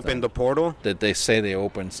do That this opened thing. the portal? That they say they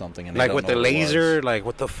opened something, and they Like don't with know the what it was. laser? Like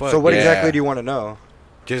what the fuck? So what Yeah. exactly do you want to know?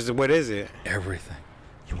 Just what is it? Everything.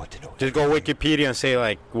 You want to know? Just go Wikipedia and say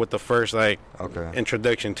like what the first like Okay.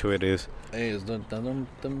 introduction to it is. Hey, is the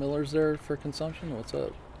Millers there for consumption? What's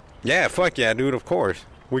up? Yeah, fuck yeah, dude. Of course.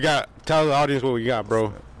 We got. Tell the audience what we got,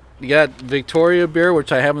 bro. You got Victoria beer,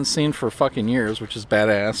 which I haven't seen for fucking years, which is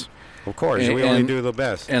badass. Of course, And- we only and- do the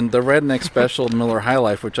best. And the Redneck Special Miller High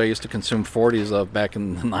Life, which I used to consume 40s of back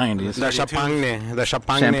in the 90s. The champagne,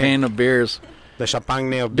 Champagne of beers. the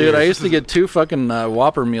champagne of Dude, I beers. used to get two fucking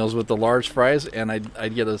Whopper meals with the large fries, and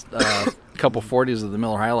I'd get a couple 40s of the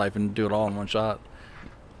Miller High Life and do it all in one shot.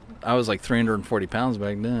 I was like 340 pounds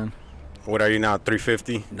back then. What are you now?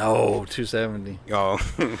 350? No, 270. Oh,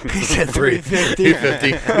 He said 350.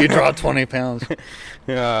 350. You draw 20 pounds.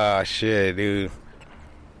 oh shit, dude.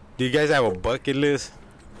 Do you guys have a bucket list?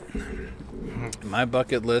 My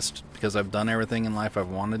bucket list, because I've done everything in life I've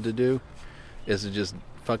wanted to do, is to just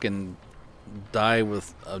fucking die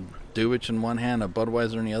with a Dewich in one hand, a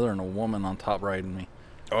Budweiser in the other, and a woman on top riding me.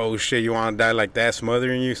 Oh shit, you want to die like that,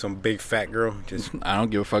 smothering you? Some big fat girl? Just I don't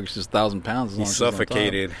give a fuck. It's just 1,000 pounds. As long you as she's on top.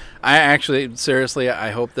 suffocated. I actually, seriously,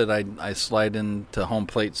 I hope that I slide into home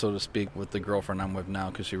plate, so to speak, with the girlfriend I'm with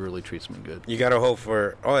now, because she really treats me good. You gotta hope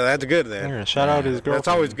for. Oh, that's good then. Yeah, shout out his girlfriend. That's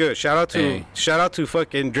always good. Shout Hey. out to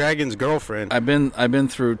fucking Dragon's girlfriend. I've been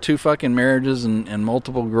through 2 fucking marriages and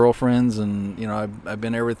multiple girlfriends, and you know I've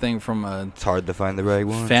been everything from a It's hard to find the right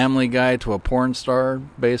one. family guy to a porn star,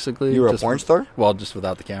 basically. You were a Just- porn star? Well, just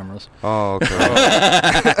without the cameras. Oh,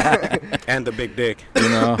 okay. And the big dick. You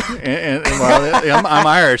know, and well, I'm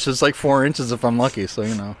Irish. It's like 4 inches if I'm lucky. So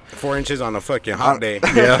you know, 4 inches on a fucking hot day.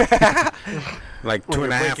 yeah, Like When 2.5 you're on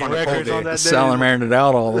breaking a cold records day. on that day. salamandered it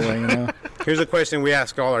out all the way. You know, Here's a question we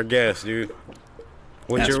ask all our guests, dude.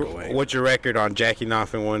 What's Ask away. your record on jacking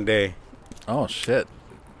off in one day? oh shit.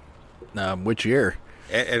 Which year?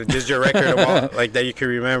 And just your record of all, like that you can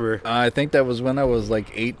remember. I think that was when I was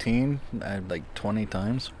like 18. I had like 20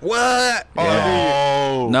 times. What?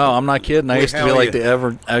 Oh, No, I'm not kidding. I Wait, used to be hell like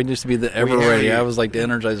yeah. I used to be the ever hell ready. yeah. I was like the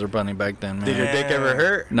Energizer Bunny back then, man. did your dick ever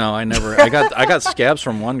hurt? No, I never. I got scabs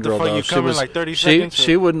from one girl fuck, though. you come in like 30 seconds,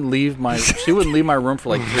 She wouldn't leave my room for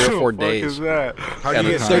like 3 or 4 What days is that? How At do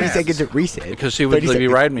a you time. get 30 scabs? seconds of reset. because she would 30 be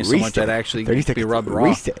seconds riding me so much reset. I'd actually 30 be seconds rubbed of raw.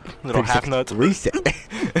 reset. Little 30 half seconds nuts. Reset.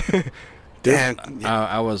 Damn.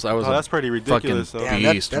 I was Oh, a that's pretty ridiculous. fucking Though.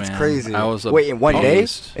 Damn, beast, that's man. crazy. I was a Wait, in one day?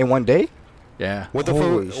 beast. In one day? Yeah. What the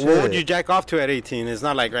Holy fuck? What would shit. you jack off to at 18? It's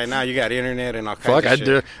not like right now you got internet and all kinds Fuck, of I shit.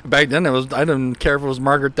 do. Back then, I didn't care if it was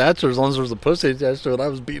Margaret Thatcher as long as there was a pussy attached to it. I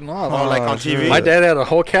was beating off. Oh, like on shit. TV? My dad had a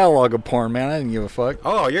whole catalog of porn, man. I didn't give a fuck.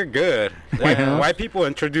 Oh, you're good. Why people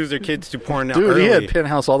introduce their kids to porn now Dude, early? he had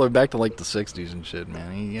Penthouse all the way back to like the 60s and shit,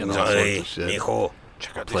 man. He had all sorts Hey, of shit. mijo,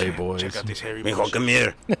 Check out Playboys. Check out these hairy mijo, boys. come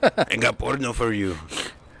here. I got porno for you.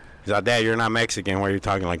 He's like, Dad, you're not Mexican. Why are you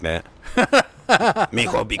talking like that?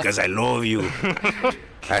 Mijo, because I love you.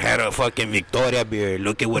 I had a fucking Victoria beer.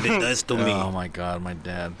 Look at what it does to me. Oh my god, my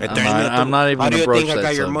dad. It I'm turns me not, into- I'm not even How do gonna you broach think I that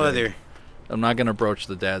got your subject. mother? I'm not gonna broach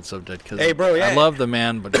the dad subject because Hey, bro, yeah. I love the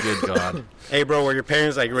man, but good god. Hey, bro, were your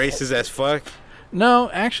parents like racist as fuck? No,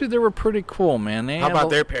 actually, they were pretty cool, man. They How had about a-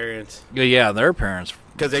 their parents? Yeah, their parents.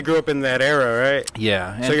 Because they grew up in that era, right?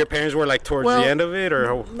 Yeah. So and- your parents were like towards Well, the end of it,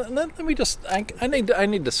 or Let me just. I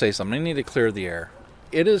need to say something. I need to clear the air.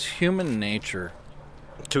 It is human nature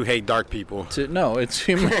to hate dark people? to. No, it's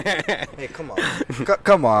human. Hey, come on.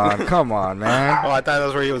 come on, man. Oh, I thought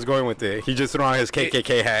that's where he was going with it. He just threw on his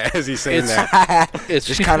KKK hat as he's saying that. It's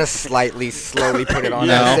Just kind of slowly put it on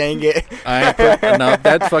No. and saying it. No,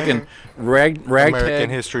 that fucking American ragtag,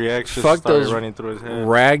 History X just fuck started those running through his head.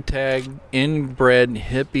 ragtag, inbred,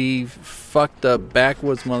 hippie, fucked up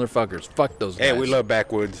backwoods motherfuckers. Fuck those guys. Hey, we love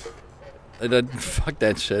backwoods. Fuck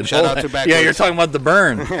that shit. Shout out to Yeah, Backwoods. you're talking about the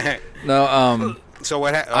burn. No, So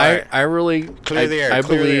what happened? I really Clear the air, I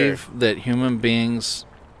clear the believe that human beings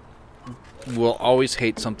will always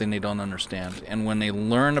hate something they don't understand, and when they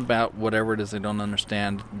learn about whatever it is they don't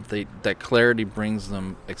understand, that clarity brings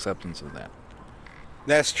them acceptance of that.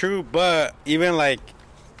 That's true, but even like,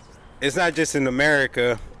 it's not just in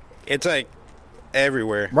America. It's like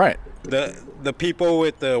everywhere. Right. The people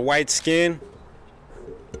with the white skin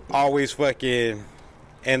always fucking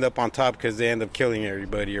end up on top because they end up killing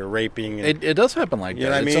everybody or raping. And, It does happen like you know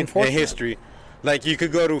that. what I It's mean? In unfortunate. history. Like, you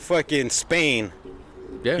could go to fucking Spain.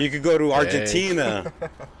 Yeah. You could go to Argentina.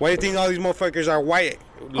 Why do you think all these motherfuckers are white?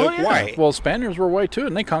 Look yeah. white. Well, Spaniards were white too,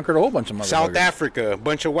 and they conquered a whole bunch of motherfuckers. South Africa, a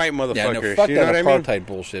bunch of white motherfuckers. Yeah, no, fuck you know that what I mean? apartheid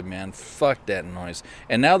bullshit, man. Fuck that noise.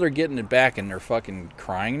 And now they're getting it back, and they're fucking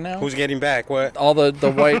crying now. Who's getting back? What? All the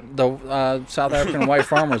South African white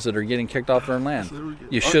farmers that are getting kicked off their land.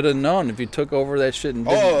 You should have known if you took over that shit and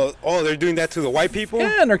didn't. Oh, they're doing that to the white people?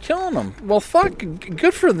 Yeah, and they're killing them. Well, fuck,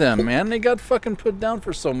 good for them, man. They got fucking put down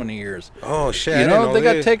for so many years. Oh shit! You I didn't know, they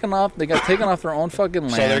got this. taken off. They got taken off their own fucking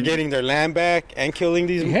land. So they're getting their land back and killing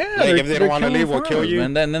these. Yeah, like if they don't want to leave, we'll kill you.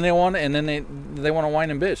 And then they want, they want to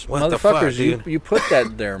whine and bitch. What the fuck, Motherfuckers, dude? you put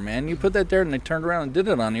that there, man. You put that there, and they turned around and did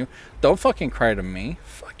it on you. Don't fucking cry to me.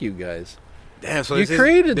 Fuck you guys. Damn! So You this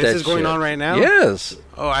created this that is going shit. on right now. Yes.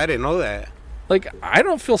 Oh, I didn't know that. Like, I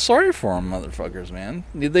don't feel sorry for them, motherfuckers, man.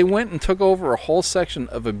 They went and took over a whole section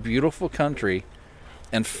of a beautiful country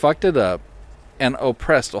and fucked it up and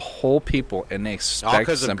oppressed a whole people, and they All expect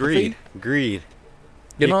because of sympathy. greed.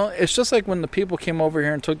 You know, it's just like when the people came over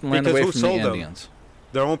here and took the land Because away who from the sold them? Indians.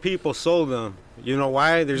 Their own people sold them. You know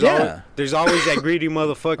why? There's Yeah. always that greedy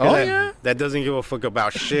motherfucker Oh, that, yeah. that doesn't give a fuck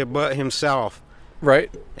about shit but himself.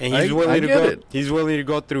 Right. And he's I willing to get go. it. He's willing to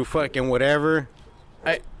go through fucking whatever.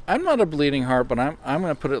 I'm not a bleeding heart, but I'm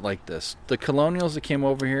going to put it like this. The colonials that came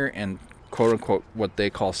over here and quote-unquote what they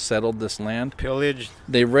call settled this land, Pillage.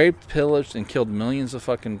 they raped, pillaged, and killed millions of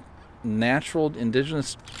fucking natural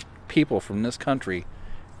indigenous people from this country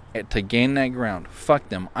to gain that ground. Fuck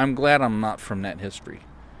them. I'm glad I'm not from that history.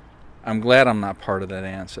 I'm glad I'm not part of that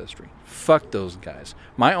ancestry. Fuck those guys.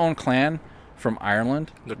 My own clan from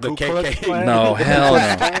Ireland. The Ku Klux KK. Klan? No, hell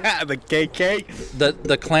no. The KK.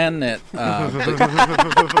 The clan that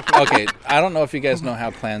okay, I don't know if you guys know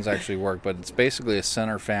how clans actually work, but it's basically a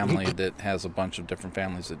center family that has a bunch of different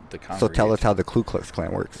families that congregate. So tell us how the Ku Klux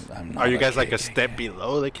Klan works. I'm not Are you a guys like a KKK. step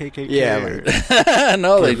below the KKK? Yeah, or- like-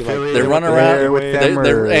 No, they affiliated run with around. them, with them,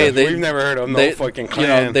 or- We've never heard of no fucking clan.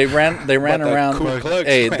 You know, they ran But the around. Ku Klux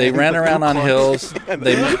Hey, Klan. they ran around on hills.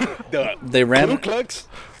 They the ran. Ku Klux.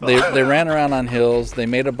 They ran around on hills. They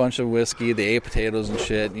made a bunch of whiskey. They ate potatoes and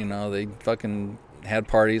shit. You know, they fucking had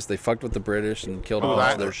parties. They fucked with the British and killed a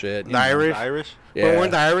bunch of their shit. The Irish. Irish. But Yeah.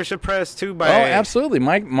 weren't the Irish oppressed too by? Oh, absolutely.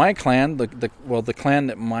 My clan, the clan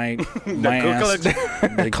that my Ku ass,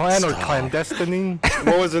 Klux- Clan or clandestine?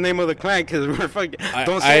 What was the name of the clan? Because we're fucking. I-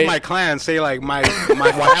 Don't say I- my clan. Say like my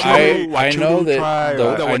I know that tribe,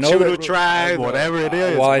 the I know Wachudu that tribe, whatever it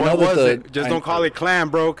is. Well, I know what that was the- it? Just I- don't call it clan,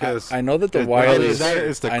 bro. Because I know that the It's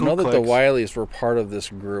Wileys. the I Ku know that the Klux. Wileys were part of this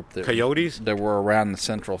group that Coyotes. that were around the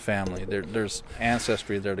Central family. There's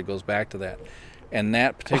ancestry there that goes back to that, and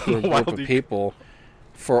that particular group of Wildy. people,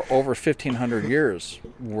 for over 1,500 years,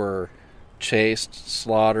 were chased,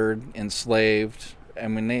 slaughtered, enslaved. I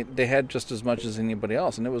mean, they had just as much as anybody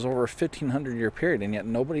else, and it was over a 1,500-year period, and yet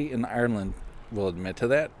nobody in Ireland will admit to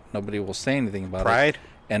that. Nobody will say anything about it. Pride.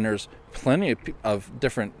 And there's plenty of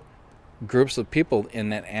different groups of people in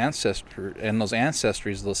that ancestor and those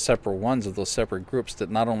ancestries, those separate ones of those separate groups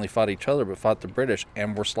that not only fought each other but fought the British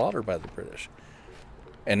and were slaughtered by the British.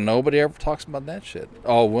 And nobody ever talks about that shit.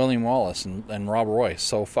 Oh, William Wallace and Rob Roy.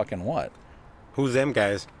 So fucking what? Who's them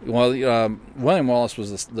guys? Well, William Wallace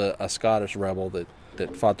was a Scottish rebel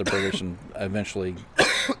that fought the British and eventually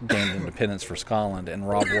gained independence for Scotland, and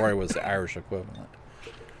Rob Roy was the Irish equivalent.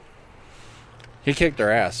 He kicked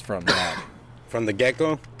their ass from that. From the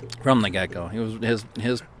get-go? From the get-go. He was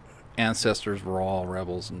his ancestors were all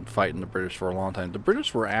rebels and fighting the British for a long time. The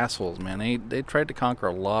British were assholes, man. They tried to conquer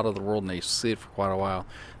a lot of the world, and they see it for quite a while.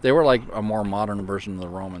 They were like a more modern version of the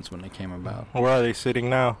Romans when they came about. Where are they sitting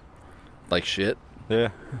now? Like shit. Yeah.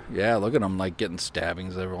 Yeah, look at them like getting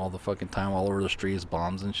stabbings all the fucking time, all over the streets,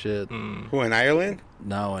 bombs and shit. Who, in Ireland?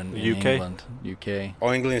 No, in UK? England, UK.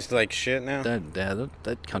 Oh, England's like shit now?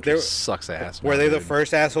 That country sucks ass. Were now, they the dude.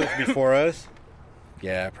 first assholes before us?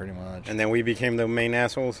 Yeah, pretty much. And then we became the main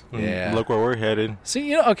assholes? Yeah. Look where we're headed. See,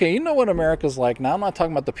 you know what America's like now. I'm not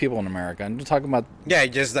talking about the people in America. I'm just talking about Yeah,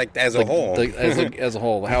 just like as a whole. as a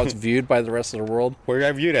whole, how it's viewed by the rest of the world.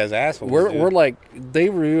 We're viewed as assholes. We're dude. we're like they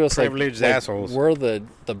view us Privileged like assholes. We're the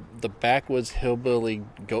backwoods hillbilly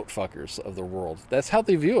goat fuckers of the world. That's how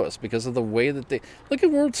they view us because of the way that they look at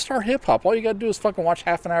World Star Hip Hop. All you gotta do is fucking watch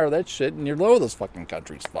half an hour of that shit, and you're low those fucking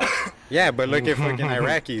countries. Fuck. Yeah, but look at fucking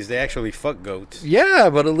Iraqis. They actually fuck goats. Yeah,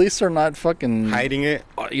 but at least they're not fucking Hiding it.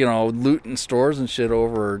 looting stores and shit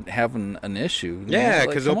over having an issue. You Yeah, know,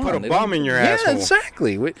 like, 'cause they'll come put on, a they bomb don't- in your yeah, asshole.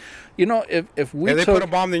 exactly. If we If they took put a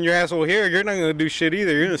bomb in your asshole here, you're not gonna do shit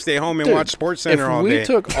either. You're gonna stay home and Dude, watch Sports Center all if we day.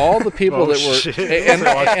 took all the people Oh, that were shit.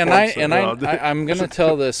 I'm gonna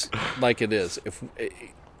tell this like it is. If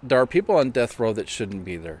there are people on death row that shouldn't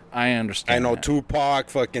be there, I understand. I know that. Tupac,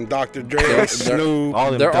 fucking Dr. Dre, There- Snoop. All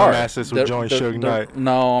them There are. dumbasses who There- joined there- Suge there- Knight.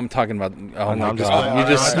 No, I'm talking about. Oh know, my I'm just god! playing.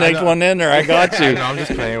 You just I snaked know. one in there. I got you. No, I'm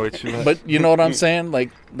just playing with you. But you know what I'm saying? Like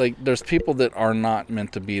there's people that are not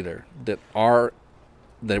meant to be there.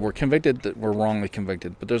 That were convicted, that were wrongly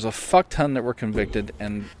convicted. But there's a fuck ton that were convicted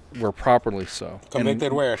and were properly so.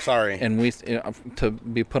 Convicted where? Sorry. And we to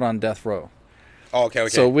be put on death row. Oh, okay.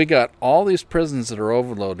 So we got all these prisons that are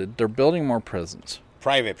overloaded. They're building more prisons.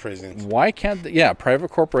 Private prisons. Why can't private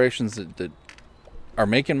corporations that are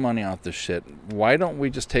making money off this shit? Why don't we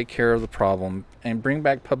just take care of the problem and bring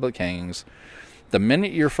back public hangings? The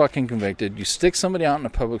minute you're fucking convicted, you stick somebody out in a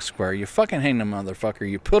public square, you fucking hang the motherfucker,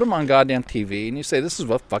 you put them on goddamn TV, and you say, this is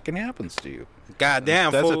what fucking happens to you.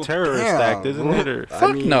 Goddamn, That's fool. a terrorist Damn, act, isn't bro. it? Or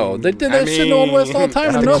Fuck mean- no. They did I that shit in the Old mean, West all the time,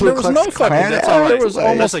 and that's no, the there Ku was no Klux fucking... Klan. That's all right. There was That's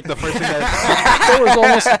almost... like the first thing that. There was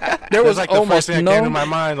almost... There was That's like the almost first thing that came to my no...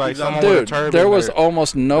 mind. Like someone with a Dude, turban. there was or-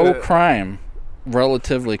 almost no crime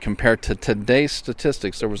relatively compared to today's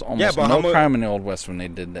statistics. There was almost but no how mu- crime in the Old West when they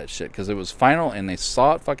did that shit because it was final and they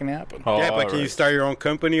saw it fucking happen. Oh, Yeah, but can you alright. start your own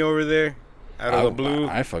company over there? Out of the blue?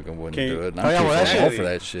 I fucking wouldn't Can you- do it. Oh, I'm yeah, too well, that fucking old shit- for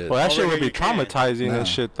that shit. Well, that shit Over would be here you can't. traumatizing No. and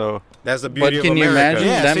shit, though. That's the beauty But can of you America. imagine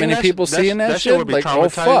that see, many people seeing that shit shit? would be Like, oh,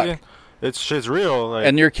 fuck. traumatizing. It's shit's real. Like,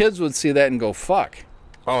 And your kids would see that and go, fuck.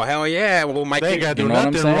 Oh, hell yeah. Well, my they ain't kid... gotta do You know what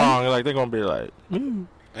I'm nothing saying? wrong. Like they're gonna be like,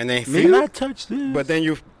 And they "Me feel... not touch this." But then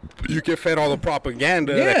you get fed all the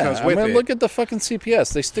propaganda that Yeah, comes I with mean, it. look at the fucking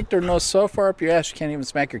CPS. They stick their nose so far up your ass you can't even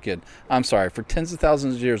smack your kid. I'm sorry. For tens of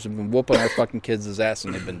thousands of years, we've been whooping our fucking kids' ass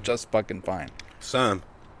and they've been just fucking fine. Some.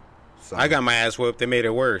 I got my ass whooped. They made it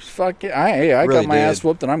worse. Fuck yeah. I Really got my did. ass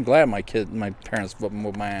whooped, and I'm glad my parents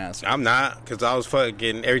whooped my ass. I'm not, because I was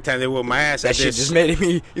fucking... Every time they whooped my ass, I That shit just... just made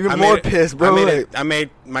me even I more made- pissed, bro. I made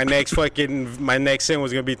my next sin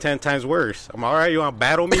was gonna be 10 times worse. I'm all right. You want to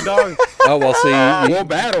battle me, dog? Oh well, see, We'll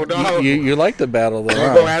battle, dog. you like the battle though. We'll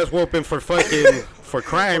huh? go ass whooping for fucking for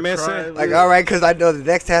crime, man. son. Like, all right, because I know the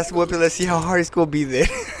next ass whooping. Let's see how hard it's gonna be then.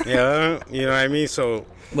 Yeah, you know what I mean. So,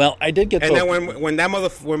 Well, I did get. and to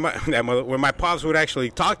then when my pops would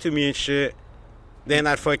actually talk to me and shit, then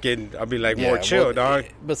I'll be like more Yeah, chill, well, dog.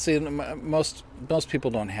 But see, most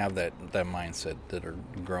people don't have that mindset that are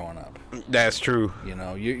growing up. That's true. You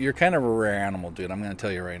know, you're kind of a rare animal, dude. I'm going to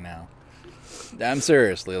tell you right now. I'm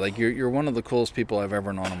seriously, like, you're one of the coolest people I've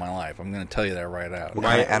ever known in my life. I'm going to tell you that right out. What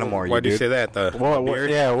kind of animal are you, Why do you dude? say that? The What, beard?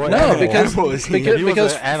 yeah, what No, animal? because He was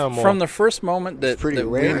because an animal. from the first moment that pretty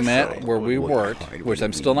we rare, met, so- where we worked, which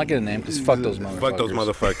I'm still not going to name because fuck those motherfuckers. Fuck those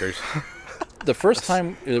motherfuckers. The first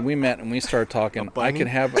time that we met and we started talking, I could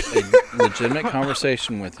have a legitimate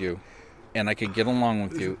conversation with you, and I could get along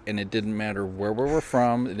with you, and it didn't matter where we were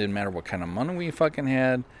from. It didn't matter what kind of money we fucking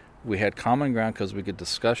had. We had common ground because we could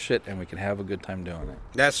discuss shit and we could have a good time doing it.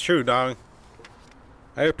 That's true, dog.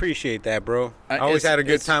 I appreciate that, bro. I always had a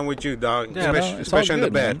good time with you, dog. You know, especially it's all especially in the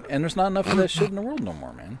good, bed. man. And there's not enough of that shit in the world no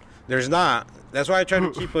more, man. There's not. That's why I try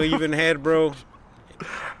to keep an even head, bro.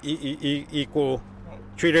 Equal.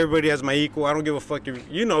 Treat everybody as my equal. I don't give a fuck if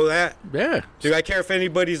you know that. Yeah. Do I care if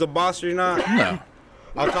anybody's a boss or not? No.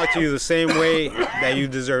 I'll talk to you the same way that you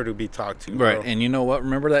deserve to be talked to. Right. Bro. And you know what?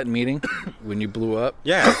 Remember that meeting when you blew up?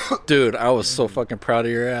 Yeah. Dude, I was so fucking proud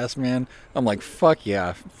of your ass, man. I'm like, fuck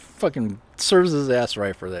yeah. Fucking serves his ass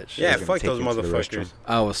right for that shit. Yeah, gonna fuck take those you to the motherfuckers.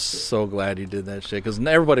 I was so glad you did that shit because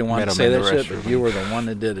everybody wanted Met to him say in that the shit, but restroom. you were the one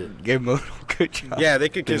that did it. Give him a good job. Yeah, they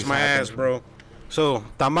could kiss my ass, bro. So,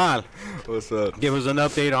 Tamal, What's up? give us an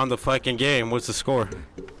update on the fucking game. What's the score?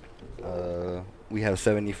 We have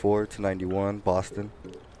 74-91, Boston.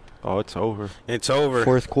 Oh, it's over. It's over.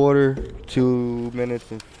 Fourth quarter, 2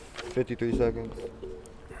 minutes and 53 seconds.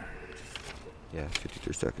 Yeah,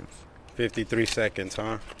 53 seconds. 53 seconds,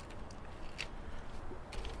 huh?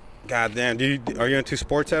 God damn. Are you into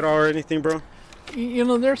sports at all or anything, bro? You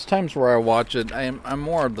know, there's times where I watch it. I'm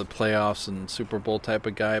more of the playoffs and Super Bowl type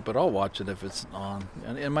of guy, but I'll watch it if it's on.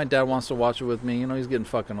 And my dad wants to watch it with me. You know, he's getting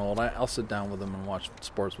fucking old. I'll sit down with him and watch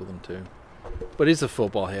sports with him too. But he's a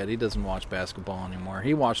football head. He doesn't watch basketball anymore.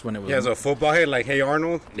 He watched when it was. He has a football head like Hey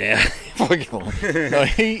Arnold. Yeah. No,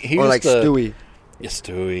 he Or used like to, Stewie. Yeah,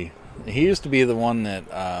 Stewie. He used to be the one that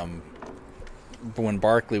when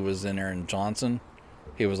Barkley was in there and Johnson,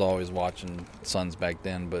 he was always watching Suns back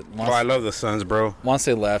then. But Oh, I love the Suns, bro. once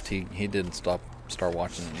they left, he didn't start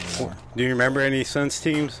watching it anymore. Do you remember any Suns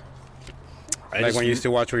teams? Like when you used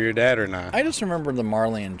to watch with your dad or not? I just remember the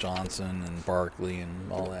Marley and Johnson and Barkley and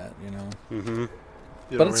all that, you know. Mm-hmm.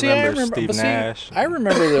 You But don't see, I remember. Steve But see, Nash. I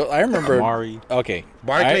remember. Amari. Okay,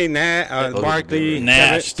 Barkley, I- Barkley,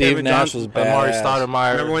 Nash. Steve Kevin Nash Johnson. was bad. Amari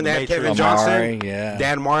Stoudemire. Remember when they had Kevin Matrix. Johnson? Amari, yeah.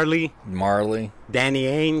 Dan Marley, Marley. Danny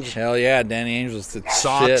Ainge, Hell yeah, Danny Ainge was the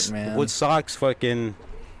Sox. shit, man. With Sox, fucking.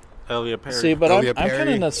 Elliot Perry. See, but I'm Elliot kind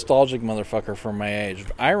Perry. of nostalgic motherfucker for my age.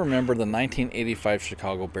 I remember the 1985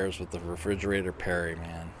 Chicago Bears with the refrigerator Perry,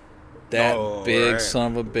 man. That Oh, big right.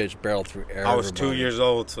 son of a bitch barreled through everybody. I was 2 years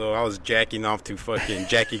old, so I was jacking off to fucking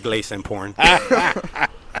Jackie Gleason porn.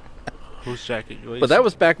 Who's Jackie Gleason? But that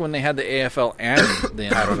was back when they had the AFL and the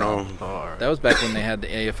NFL. I don't know. Oh, all right. That was back when they had the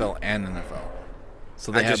AFL and NFL.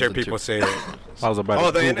 So they I just had heard the people two. say that. I was about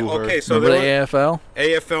Oh, to the Google her. okay, so Remember they the were AFL?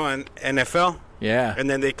 AFL and NFL, Yeah. and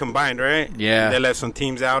then they combined, right? Yeah. They left some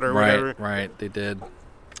teams out or Right, whatever. right. They did.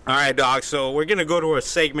 All right, dog. So we're gonna go to a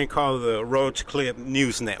segment called the Roach Clip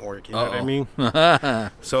News Network. You know what I Uh-oh.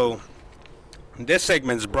 mean? So this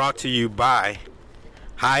segment's brought to you by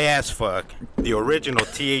High As Fuck, the original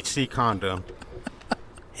THC condom.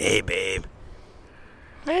 Hey, babe.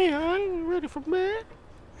 Hey, hon, you ready for bed?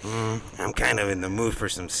 I'm kind of in the mood for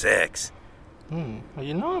some sex. Well,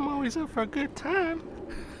 you know I'm always up for a good time.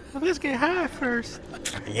 But let's get high first.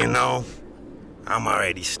 You know, I'm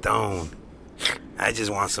already stoned. I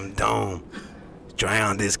just want some dome. Try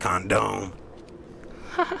on this condom.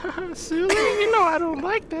 Silly, you know I don't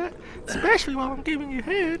like that. Especially while I'm giving you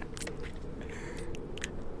head.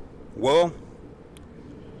 Well,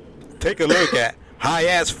 take a look at High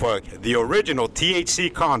As Fuck, the original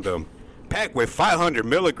THC condom, packed with 500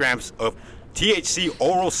 milligrams of THC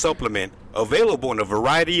oral supplement, available in a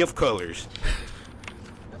variety of colors.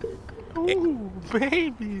 Ooh,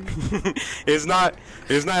 baby. It's not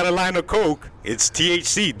a line of coke. It's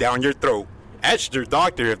THC down your throat. Ask your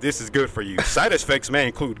doctor if this is good for you. Side effects may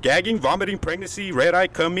include gagging, vomiting, pregnancy, red eye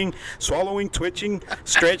coming, swallowing, twitching,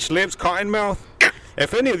 stretched lips, cotton mouth.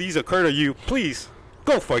 If any of these occur to you, please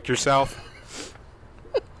go fuck yourself.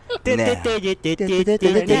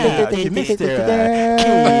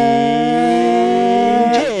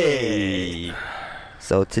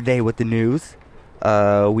 So today with the news,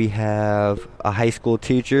 we have a high school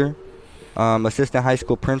teacher, assistant high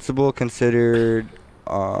school principal considered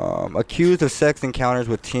accused of sex encounters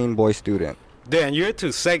with teen boy student. Dan, you're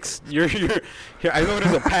into sex. You're. I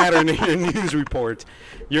noticed a pattern in your news reports.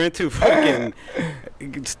 You're into fucking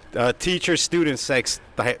teacher-student sex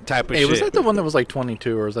type of Hey, shit. was that the one that was like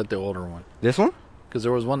 22, or was that the older one? This one? Because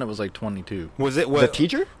there was one that was like 22. Was it The what?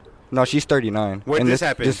 teacher? No, she's 39. Where'd and this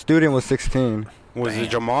happen? This student was 16. Was it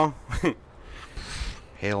Jamal?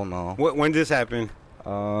 Hell no. When did this happen?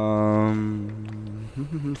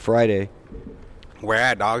 Friday, Where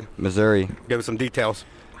at, dog? Missouri. Give us some details.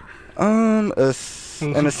 An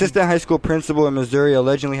assistant high school principal in Missouri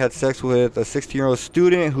allegedly had sex with a 16-year-old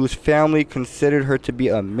student whose family considered her to be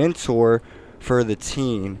a mentor for the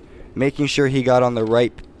teen, making sure he got on the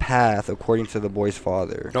right path, according to the boy's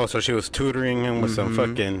father. Oh, so she was tutoring him with some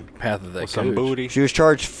fucking Path of that With some coach. booty. She was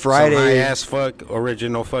charged some Friday. high-ass fuck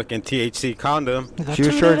original fucking THC condom. She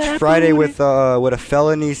was charged Friday with a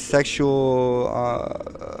felony sexual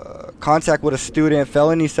contact with a student,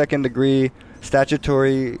 felony second degree,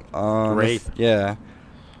 statutory Rape. Yeah.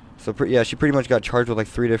 So she pretty much got charged with like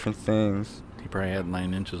 3 different things. He probably had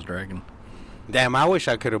 9 inches dragging. Damn, I wish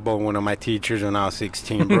I could have bought one of my teachers when I was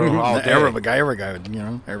 16, bro. All day. Every guy,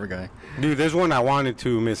 every guy. Dude, there's one I wanted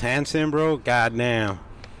to. Miss Hansen, bro. God damn.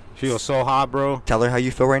 She was so hot, bro. Tell her how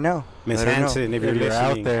you feel right now. Miss Let her know. Hansen, if you're If you're out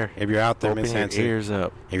listening. there, If you're out there, Open Miss your Hansen. ears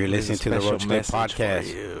up. If you're listening to the There's a Roach Clip special message for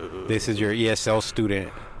podcast, you. this is your ESL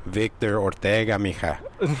student, Victor Ortega, mija.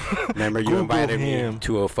 Remember you Google invited him. me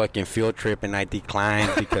to a fucking field trip and I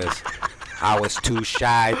declined because I was too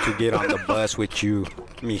shy to get on the bus with you,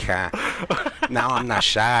 mija. Now I'm not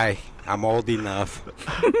shy. I'm old enough.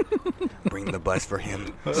 Bring the bus for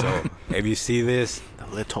him. So if you see this, The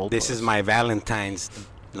little this bus. is my Valentine's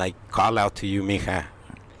call out to you, mija.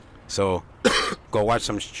 So go watch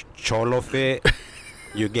some Cholo Fit.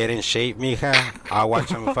 You get in shape, mija. I'll watch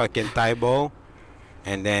some fucking Taibo.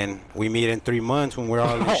 And then we meet in 3 months when we're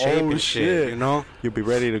all in shape and shit, you know? You'll be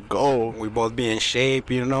ready to go. We both be in shape,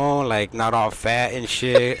 you know? Like, not all fat and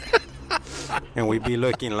shit. And we be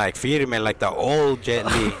looking like Firme, like the old Jet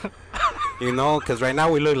Li. You know? Because right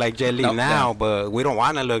now we look like Jet Li now, but we don't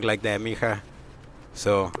want to look like that, mija.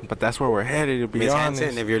 So, But that's where we're headed, to be Miss honest.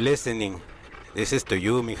 Hansen, if you're listening, this is to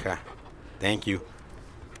you, mija. Thank you.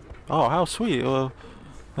 Oh, how sweet. Well,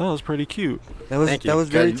 that was pretty cute. Thank you. That was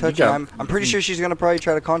very You touching. got- I'm pretty sure she's gonna probably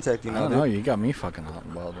try to contact you I now. don't know. Dude. You got me fucking hot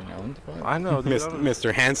and bothered now. What the fuck? I know, dude. I'm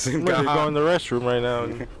Mr. Hansen ready to got go in the restroom right now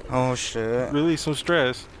and Oh shit. release some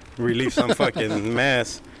stress. relieve some fucking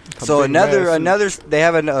mess. So big mass. they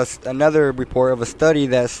have another report of a study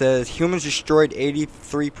that says humans destroyed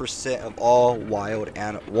 83% of all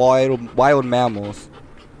wild mammals.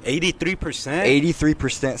 83%?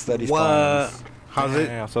 83% studies What? finds. How's it?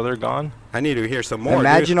 Yeah, so they're gone. I need to hear some more.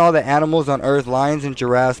 Imagine all the animals on Earth: lions and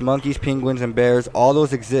giraffes, monkeys, penguins, and bears. All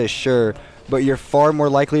those exist, sure, but you're far more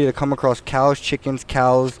likely to come across cows, chickens,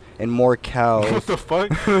 cows, and more What cows. the fuck?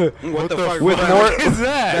 Dude. What the fuck? With What more- is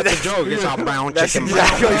that? That's a joke. It's all brown That's chicken.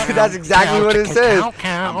 exactly brown, that's exactly what it says.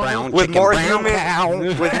 brown With chicken, more brown human, cow.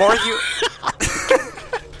 with more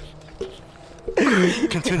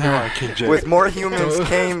Continue on, King J. with more humans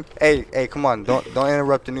came. Hey, come on! Don't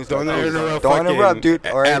interrupt the news. Don't like that. interrupt. Don't fucking interrupt, dude.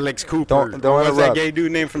 All right? Alex Cooper. Don't What was that interrupt. gay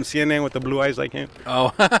dude named from CNN with the blue eyes like him?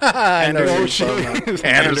 Oh, I know. Anderson. who you're talking about. Anderson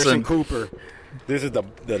Anderson. Cooper. This is the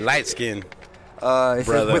light skin. It says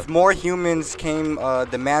Brother. with more humans came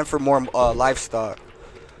demand for more livestock.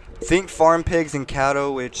 Think farm pigs and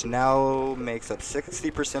cattle, which now makes up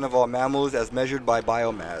 60% of all mammals as measured by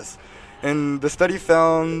biomass. And the study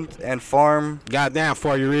found farm. Goddamn,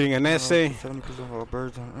 for you reading an essay? 70% of all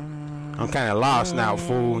birds on I'm kind of lost now,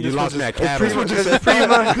 fool. You This lost was me at just- cattle. It's pretty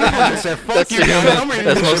much. I said, fuck That's, you, the guys. I'm human, reading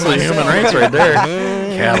that's this mostly shit human myself. rights right there.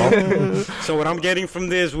 Cattle. So what I'm getting from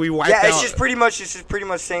this, we wiped Yeah, out. it's just pretty much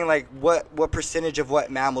saying like what percentage of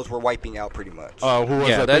what mammals we're wiping out, pretty much. Who was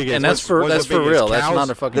Yeah, the that, biggest? and that's for what's that's the for biggest, real. That's cows? not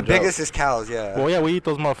a fucking The joke. biggest is cows, yeah. Well, yeah, we eat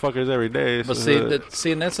those motherfuckers every day. But so see, that-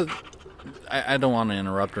 and that's a. I don't want to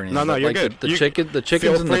interrupt or anything. No, but you're like good. The You- chickens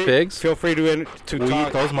Feel and the free- pigs. Feel free to we talk.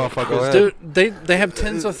 eat those Go motherfuckers. ahead. Dude, they have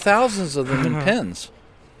tens of thousands of them in pens,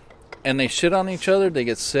 and they shit on each other. They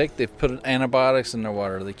get sick. They put antibiotics in their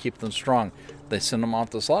water. They keep them strong. They send them off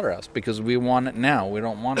to the slaughterhouse because we want it now. We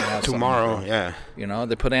don't want to have something Tomorrow, for- yeah. You know,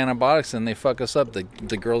 they put antibiotics and they fuck us up. The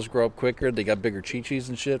girls grow up quicker. They got bigger chi-chis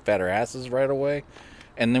and shit, fatter asses right away.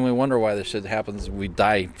 And then we wonder why this shit happens. We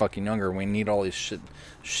die fucking younger. We need all these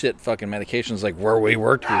shit fucking medications like where we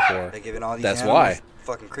worked before. They're giving all these That's animals why.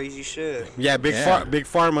 fucking crazy shit. Yeah, big Yeah. Big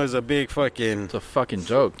Pharma is a big fucking. It's a fucking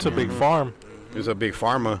joke. It's a big farm. Is a big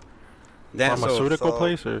pharma. Damn, Pharmaceutical so-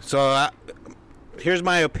 place or here's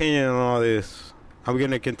my opinion on all this. I'm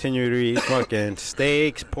gonna continue to eat fucking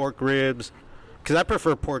steaks, pork ribs, Because I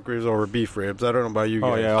prefer pork ribs over beef ribs. I don't know about you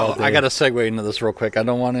guys. Oh yeah, all I day. got to segue into this real quick. I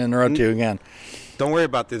don't want to interrupt you again. Don't worry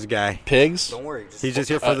about this guy. Pigs? Don't worry. He's just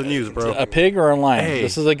here for the news, bro. A pig or a lion? Hey.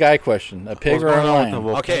 This is a guy question. A pig What's or a going on with the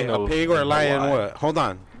lion? Okay, a volcano pig or a in lion? Hawaii? What? Hold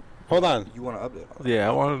on. You want to update? Yeah,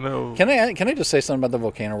 I want to know. Can I just say something about the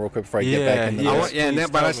volcano real quick before I get back into Yeah. this? Yeah, please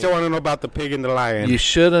but I tell still me. want to know about the pig and the lion. You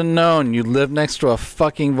should have known. You live next to a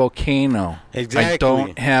fucking volcano. Exactly. I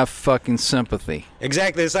don't have fucking sympathy.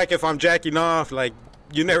 Exactly. It's like if I'm jacking off, like,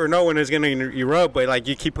 you never know when it's going to erupt, but, like,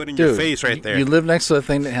 you keep putting your Dude, face right there. You live next to a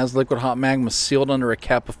thing that has liquid hot magma sealed under a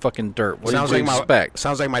cap of fucking dirt. What sounds do you like expect?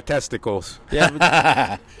 sounds like my testicles. Yeah,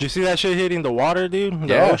 but did you see that shit hitting the water, dude?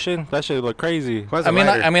 The Yeah. ocean? That shit look crazy. Where's I the mean,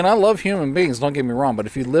 lighter? I mean, I love human beings. Don't get me wrong, but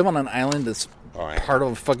if you live on an island that's All right. part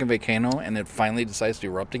of a fucking volcano and it finally decides to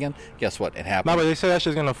erupt again, guess what? It No, happens. but they said that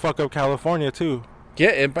shit's gonna fuck up California too.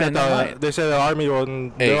 Yeah, it, and it might. They said the army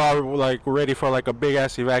they're all like ready for like a big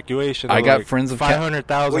ass evacuation. I of, got like, friends of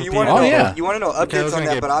 500,000 Well, you people. want to know? Oh, yeah. You want to know Okay, I updates was on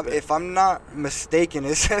gonna that? get- But if I'm not mistaken,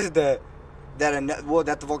 it says that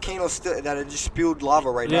the volcano still that it just spewed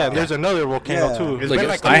lava right Yeah, now. there's another volcano Yeah. too. It's Look, been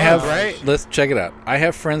like a I have. month, right? Let's check it out. I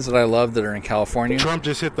have friends that I love that are in California. Trump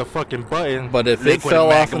just hit the fucking button. But if it Liquid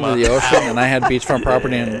fell off magma. into the ocean and I had beachfront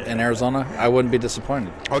property in Arizona, I wouldn't be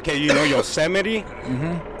disappointed. Okay, you know Yosemite?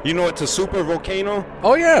 Mm-hmm. You know it's a super volcano?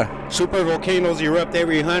 Oh yeah, Super volcanoes erupt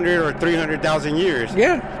every 100 or 300,000 years.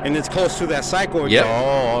 yeah. And it's close to that cycle Yep. again.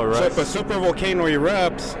 Oh, all So right. if a super volcano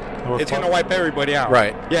erupts, We're it's going to fucked. wipe everybody out.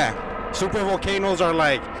 Right. Yeah. Super volcanoes are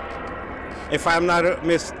like, if I'm not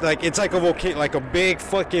like, it's like a like a big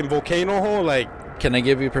fucking volcano hole. Like, Can I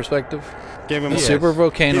give you perspective? give him A super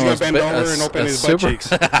volcano He's gonna is bend bi- over a- and open a his butt super-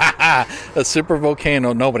 cheeks. A super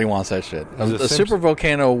volcano, nobody wants that shit. Is it A super Simpson?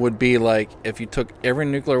 volcano would be like if you took every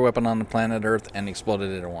nuclear weapon on the planet Earth and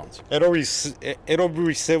exploded it at once. It'll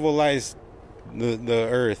re-civilize the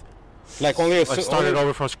Earth. Like only a Like started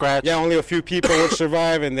over from scratch. Yeah, only a few people will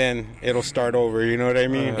survive, and then it'll start over. You know what I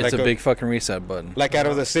mean? It's like a big fucking reset button. like out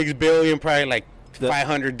of the 6 billion, probably like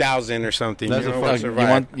 500,000 or something. That's you a know, fucking- will You survive.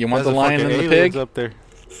 want the There's a lion fucking and the aliens pig? up there.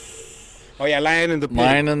 Oh yeah, lion and the pig.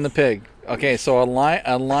 Lion and the pig. Okay, so a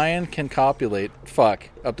lion can copulate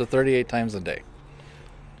up to 38 times a day.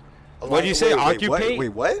 What do you say? Occupate? Wait,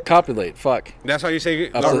 what? Copulate, fuck. That's how you say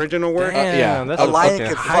Up the to- original word. Damn, yeah. that's A a, lion fucking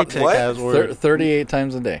can fuck high-tech what? ass word. 38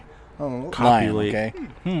 times a day. Oh, Lion, Copulate. okay?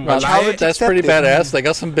 Hmm. Well, lion? that's pretty Accepted. badass. They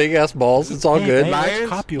got some big ass balls. It's all good. Hey, let's Lions?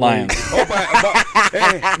 copulate. Lions. Oh, but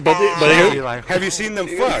hey, But Be like, have you seen them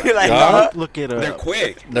fuck? Like, Yeah. look it up. They're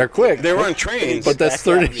quick. they're quick. They weren't trained. But that's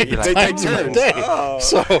 38 They take times a turns. day. Oh.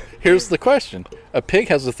 So here's the question: a pig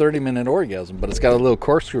has a 30-minute orgasm, but it's got a little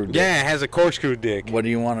corkscrew. Dick. Yeah, it has a corkscrew dick. What do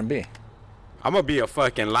you want to be? I'm gonna be a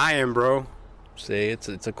fucking lion, bro. See, it's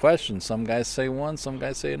a question. Some guys say one, some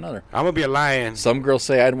guys say another. I'm gonna be a lion. Some girls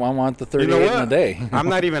say I want the You 38 know in a what? day. I'm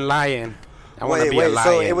not even lying. I want to wait, be a wait. lion.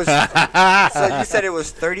 So it was. So you said it was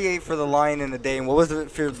 38 for the lion in a day, and what was it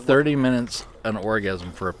for? 30 minutes an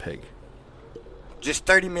orgasm for a pig. Just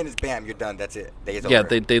 30 minutes. Bam, you're done. That's it. Day's Yeah,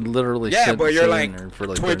 over. they literally yeah, sit but and you're sit like in there for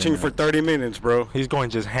like twitching 30 for minutes. 30 minutes, bro. He's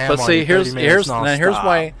going just ham But on see, you 30 here's minutes now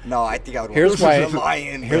why No, I think I would. Here's want why- to be a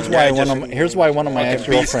lion. here's Yeah, why just- one of my ex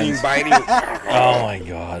Bee sting girlfriends. biting. Oh my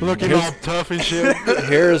god! looking all tough and shit.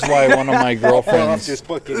 Here's why one of my girlfriends. Just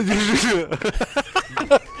fucking.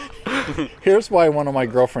 Here's why one of my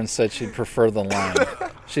girlfriends said she'd prefer the lion.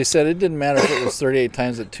 She said it didn't matter if it was 38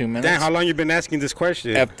 times at 2 minutes. Damn, how long you been asking this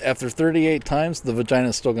question? After 38 times, the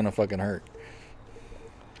vagina's still gonna fucking hurt.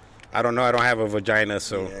 I don't know. I don't have a vagina,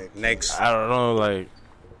 so Yeah, next. I don't know, like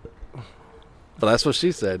But that's what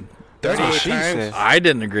she said. 38 she times. said. I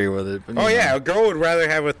didn't agree with it. But, Oh you yeah, know, a girl would rather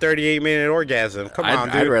have a 38-minute orgasm. Come on,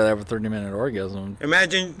 I'd dude. rather have a 30-minute orgasm.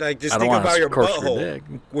 Imagine, like, just I don't think want about a your corkscrew butthole. dick.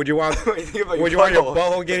 Would you want? Think about your Would you want your butthole.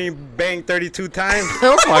 butthole getting banged 32 times?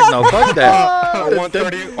 Oh fuck no, fuck that. A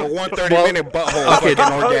 130-minute butthole Okay,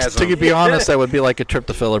 fucking orgasm. to be honest, that would be like a trip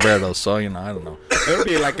to Filiberto. So you know, I don't know. It would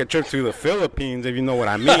be like a trip to the Philippines, if you know what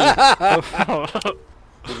I mean.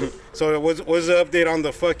 So what's the update on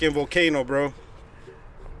the fucking volcano, bro?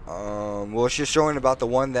 Well, it's just showing about the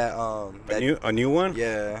one that A new one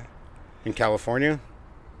yeah. in California?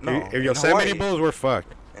 No, If in Yosemite Hawaii. blows, we're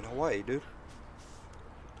fucked. In Hawaii, dude.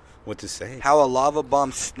 What to say? How a lava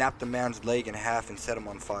bomb snapped a man's leg in half and set him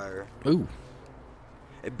on fire. Ooh,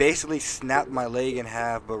 It basically snapped my leg in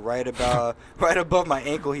half, but right above my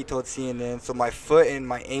ankle, he told CNN. So my foot and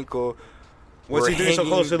my ankle What's were he doing so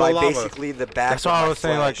hanging close to the by lava? basically the back that's of what I my was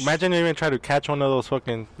saying. Like, flesh. imagine you even try to catch one of those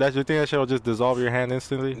fucking. That's you think that shit will just dissolve your hand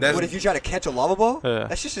instantly. That's What if you try to catch a lava ball? Yeah.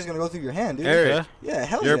 That shit's just gonna go through your hand, dude. Eric. Yeah,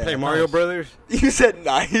 hell You yeah. ever play Mario Brothers? You said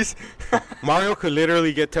nice. Mario could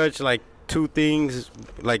literally get touched like two things,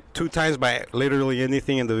 like 2 times by literally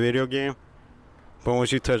anything in the video game. But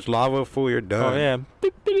once you touch lava, fool, you're done. Oh yeah.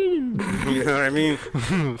 You know what I mean?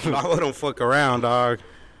 Lava don't fuck around, dog.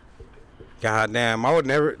 God damn, I would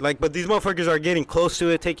never but these motherfuckers are getting close to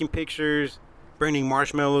it, taking pictures, burning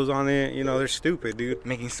marshmallows on it. You know, they're stupid, dude.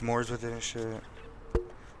 Making s'mores with it and shit.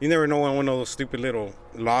 You never know when one of those stupid little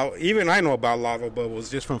lava. Even I know about lava bubbles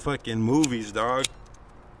just from fucking movies, dog.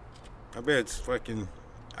 I bet it's fucking.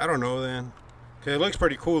 I don't know then, cause it looks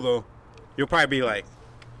pretty cool though. You'll probably be there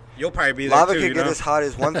Lava too, could you get know? as hot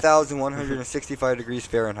as 1,165 degrees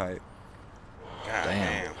Fahrenheit. God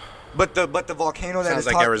damn. But the volcano that Sounds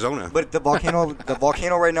is like Arizona. But the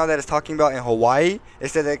volcano right now that is talking about in Hawaii, it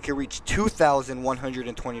said that it could reach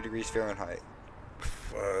 2,120 degrees Fahrenheit.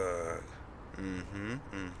 Fuck.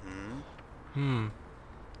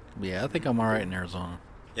 Yeah, I think I'm all right in Arizona.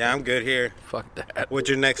 Yeah, I'm good here. Fuck that. What's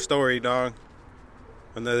your next story, dog?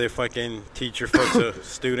 Another fucking teacher fucks a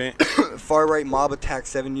student. Far right mob attacked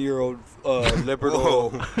 7-year-old liberal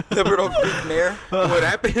Greek mayor. What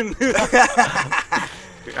happened?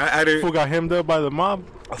 I Who got hemmed up by the mob?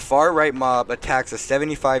 A far right mob attacks a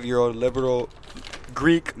 75-year-old liberal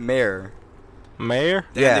Greek mayor. Mayor?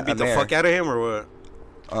 Yeah, Yeah, they beat a the mayor. fuck out of him or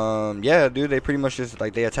what? Yeah, dude, they pretty much just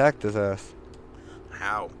they attacked his ass.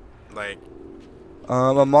 How? Like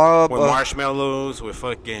A mob. with marshmallows, with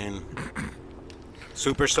fucking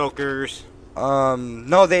super soakers.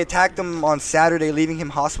 No, they attacked him on Saturday, leaving him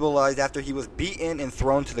hospitalized after he was beaten and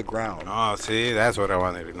thrown to the ground. Oh, see, that's what I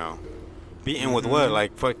wanted to know. Beaten with what?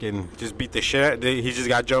 Like fucking just beat the shit out? He just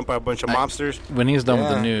got jumped by a bunch of mobsters? When he's done with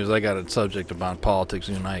Yeah. the news, I got a subject about politics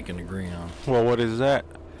you and I can agree on. Well, what is that?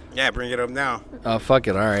 Yeah, bring it up now. Fuck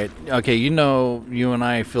it, all right. Okay, you and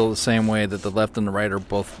I feel the same way that the left and the right are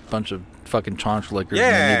both a bunch of fucking chaunch lickers and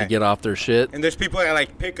they Yeah. need to get off their shit. And there's people that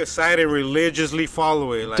like pick a side and religiously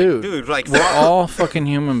follow it. Like, Dude, like we're fuck. all fucking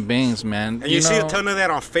human beings, man. And you see know, a ton of that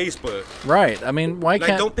on Facebook. right. I mean, why Like,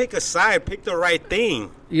 can't don't pick a side, pick the right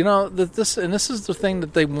thing. you know this is the thing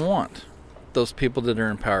that they want, those people that are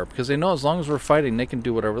in power, because they know as long as we're fighting, they can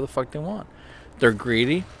do whatever the fuck they want. They're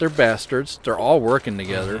greedy. They're bastards. They're all working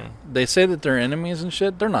together. They say that they're enemies and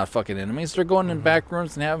shit. They're not fucking enemies. They're going in back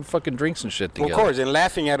rooms and having fucking drinks and shit Well, together. of course, and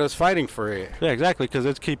laughing at us fighting for it. Yeah, exactly, because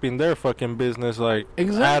it's keeping their fucking business, like,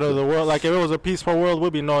 Exactly. out of the world. Like, if it was a peaceful world,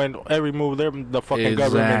 we'd be knowing every move the fucking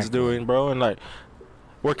government's Exactly. doing, bro. And, like,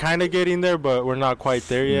 we're kind of getting there, but we're not quite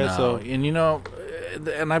there yet, No, so... and you know,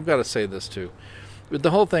 and I've got to say this too, with the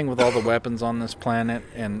whole thing with all the weapons on this planet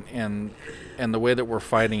and the way that we're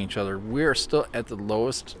fighting each other, we are still at the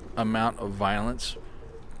lowest amount of violence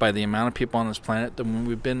by the amount of people on this planet than when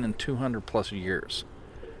we've been in 200 plus years.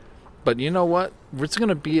 But you know what? It's going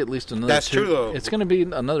to be at least another. That's true, though. It's going to be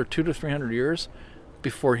another 200 to 300 years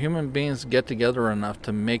before human beings get together enough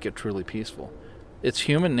to make it truly peaceful. It's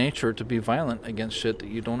human nature to be violent against shit that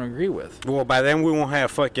you don't agree with. Well, by then we won't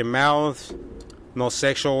have fucking mouths, no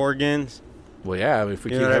sexual organs. Well, yeah, if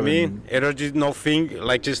we You keep know what I having, mean? It'll just no finger,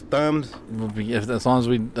 like just thumbs. we'll be, as long as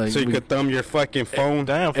we, So you we could thumb your fucking phone.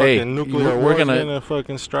 Damn, Hey, fucking nuclear we're war's gonna- gonna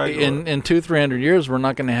fucking strike. in 200-300 years, we're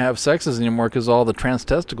not going to have sexes anymore because all the trans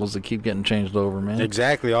testicles that keep getting changed over, man.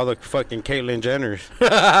 Exactly, all the fucking Caitlyn Jenners.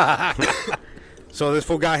 So this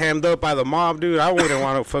fool got hammed up by the mob, dude. I wouldn't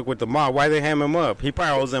want to fuck with the mob. Why they ham him up? He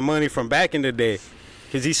probably owes them money from back in the day,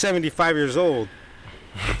 cause he's 75 years old.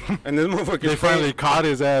 And this motherfucker. They finally caught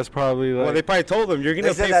his ass, probably. Like, Well, they probably told him you're gonna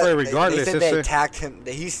They said pay that- for it regardless. They said they sister." attacked him.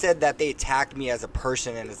 He said that they attacked me as a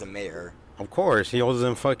person and as a mayor. Of course, he owes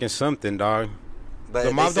them fucking something, dog. But The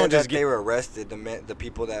they mob said don't that just they get- were arrested. The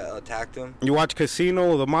people that attacked him. You watch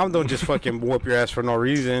Casino, the mob don't just fucking whoop your ass for no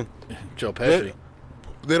reason. Joe Pesci.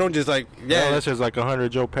 They don't just like yeah, that's just like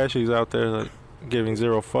 100 Joe Pesci's out there, like, giving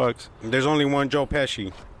zero fucks. There's only one Joe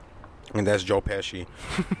Pesci, and that's Joe Pesci.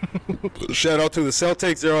 Shout out to the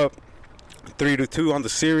Celtics. They're up 3-2 on the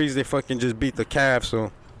series. They fucking just beat the Cavs.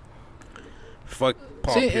 So fuck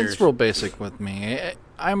Paul See, Pierce. it's real basic with me.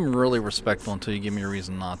 I'm really respectful until you give me a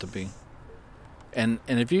reason not to be. And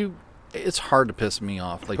if you, it's hard to piss me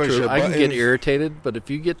off. Like, Push truly, your I can get buttons. irritated, but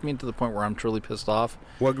if you get me to the point where I'm truly pissed off,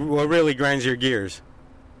 What really grinds your gears?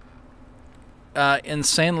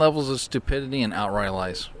 insane levels of stupidity and outright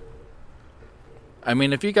lies. I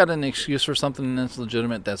mean, if you got an excuse for something that's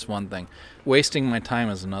legitimate, that's one thing. Wasting my time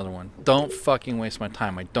is another one. Don't fucking waste my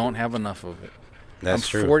time. I don't have enough of it. That's I'm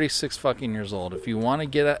true. 46 fucking years old. If you want to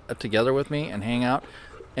get together with me and hang out,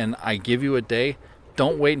 and I give you a day,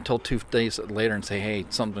 don't wait until 2 days later and say, hey,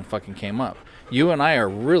 something fucking came up. You and I are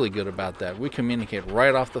really good about that. We communicate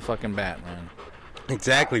right off the fucking bat, man.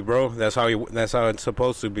 Exactly, bro. That's how it's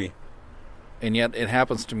supposed to be. And yet it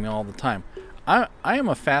happens to me all the time. I am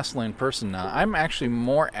a fast lane person now. I'm actually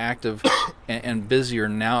more active and busier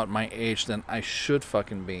now at my age than I should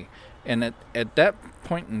fucking be. And at that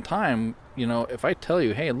point in time, you know, if I tell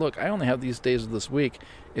you, hey, look, I only have these days of this week.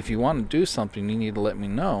 If you want to do something, you need to let me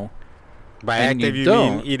know. By And active, you you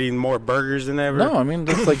don't. mean eating more burgers than ever? No, I mean,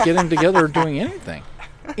 just like getting together or doing anything.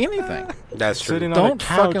 Anything. That's true. Sitting on Don't the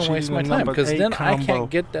couch fucking waste eating my a time number because 8 then I combo. can't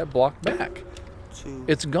get that block back.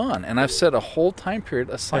 It's gone, and I've set a whole time period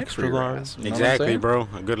aside Extra for your large. ass. You know what I'm Exactly, saying? bro.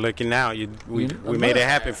 Good looking out. We You- made it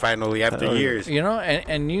happen finally after Hell yeah. years. You know,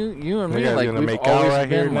 and you and You me, guys like gonna we've make out always right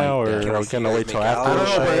here been now, like or that. Can I are we see gonna you wait guys till make after I out? the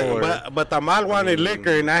don't show? know, or- but Tamal wanted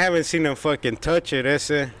liquor, and I haven't seen him fucking touch it. That's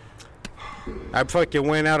it. I fucking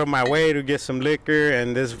went out of my way to get some liquor,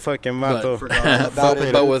 and this fucking vato. Forgot about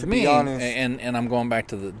it. But with to me, be honest. and I'm going back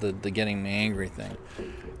to the getting me angry thing.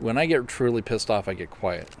 When I get truly pissed off, I get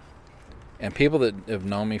quiet. And people that have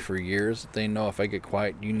known me for years, they know if I get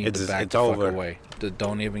quiet, you need to back it's the fuck over. away.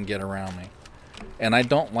 Don't even get around me. And I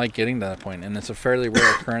don't like getting to that point. And it's a fairly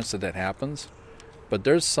rare occurrence that happens. But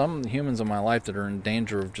there's some humans in my life that are in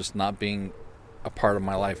danger of just not being a part of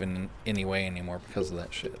my life in any way anymore because of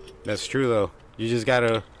that shit. That's true, though. You just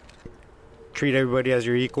gotta treat everybody as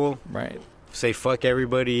your equal. Right. Say fuck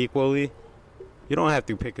everybody equally. You don't have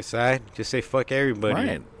to pick a side. Just say fuck everybody.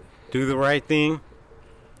 Right. Do the right thing.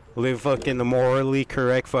 Live fucking the morally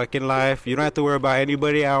correct fucking life. You don't have to worry about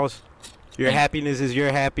anybody else. Your And- happiness is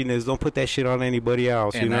your happiness. Don't put that shit on anybody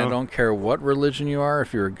else, And you know? I don't care what religion you are.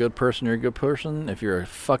 If you're a good person, you're a good person. If you're a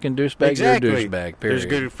fucking douchebag, Exactly. you're a douchebag.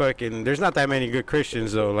 Period. There's not that many good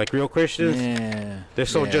Christians, though. Like real Christians, Yeah. they're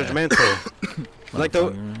so Yeah. judgmental.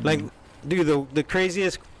 Dude, the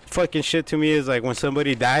craziest fucking shit to me is like when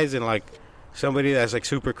somebody dies and like somebody that's like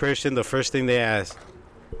super Christian, the first thing they ask,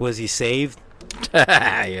 was he saved?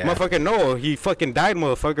 Yeah. Motherfucker, no, he fucking died,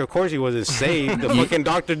 motherfucker. Of course he wasn't saved. The fucking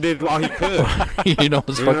doctor did all he could. you know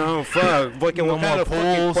what's You fuck- know, fuck. Fucking, what kind of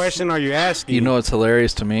fucking question are you asking? You know what's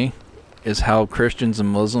hilarious to me is how Christians and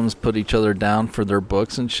Muslims put each other down for their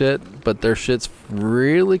books and shit, but their shit's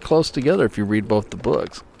really close together if you read both the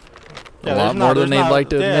books. Yeah, a lot there's more than there's they'd like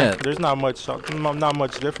to admit. There's not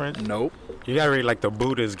much difference. Nope. You gotta read like the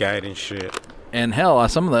Buddha's guide and shit. And hell,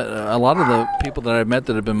 a lot of the people that I've met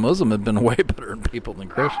that have been Muslim have been way better people than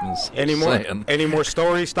Christians. Any Just more? saying. Any more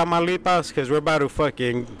stories, Tamalipas? Because we're about to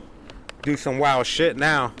fucking do some wild shit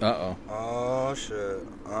now. Uh-oh. Oh shit.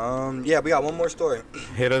 Yeah, we got one more story.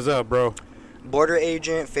 Hit us up, bro. Border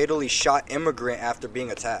agent fatally shot immigrant after being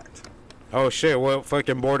attacked. Oh shit! What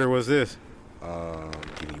fucking border was this?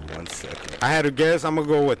 Give me 1 second. I had to guess. I'm gonna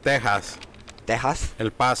go with Texas, Tejas? El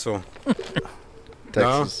Paso.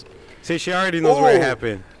 Texas. See, she already knows where it Oh.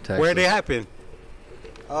 happened. Texas. Where did it happen?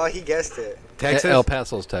 Oh, he guessed it. Texas. El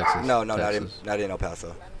Paso's Texas. No, not Texas. in El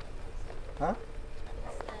Paso. San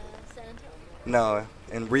Antonio. No,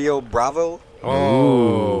 in Rio Bravo.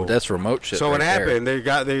 Oh, Ooh, that's remote shit. so what right there.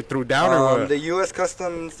 happened? They threw down or what? The U.S.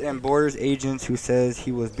 Customs and Borders agents who says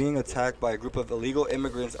he was being attacked by a group of illegal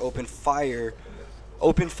immigrants opened fire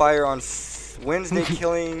on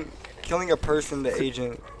Wednesday, killing a person. The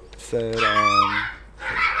agent said,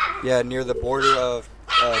 near the border of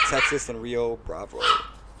Texas and Rio Bravo.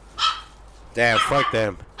 Damn, fuck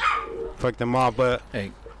them. Fuck them all. But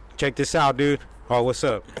Hey, check this out, dude. Oh, what's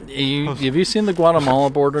up? have you seen the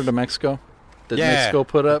Guatemala border to Mexico? That Yeah. Mexico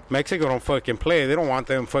put up? Mexico don't fucking play. They don't want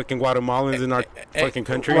them fucking Guatemalans in our fucking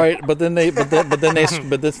country. Right, but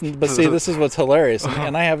see, this is what's hilarious,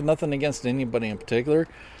 and I have nothing against anybody in particular,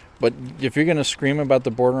 but if you're gonna scream about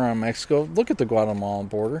the border on Mexico, look at the Guatemalan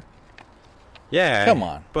border. Yeah. Come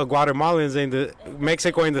on. But Guatemalans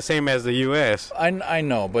Mexico ain't the same as the U.S. I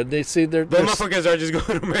know, but they see Those motherfuckers are just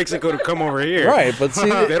going to Mexico to come over here. right, but see,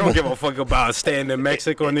 They don't give a fuck about staying in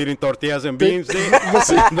Mexico and eating tortillas and beans. They eat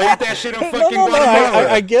that shit in fucking Guatemala.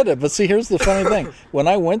 I get it, but see, here's the funny thing: when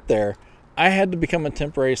I went there, I had to become a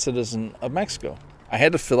temporary citizen of Mexico. I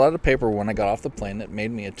had to fill out a paper when I got off the plane that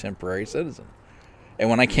made me a temporary citizen. And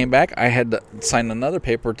when I came back, I had to sign another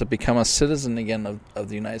paper to become a citizen again of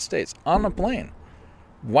the United States on a plane.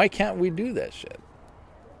 Why can't we do that shit?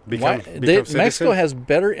 Mexico has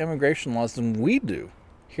better immigration laws than we do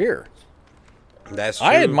here. That's true.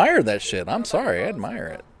 I admire that shit. I'm sorry, I admire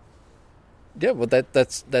it. Yeah, but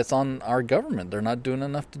that's on our government. They're not doing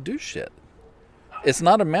enough to do shit. It's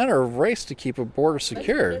not a matter of race to keep a border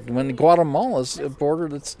secure. When Guatemala's a border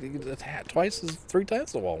that's three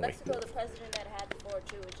times the wall. Mexico, the president that had before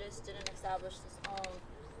too, just didn't establish his own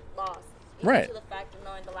laws. Right. To the fact of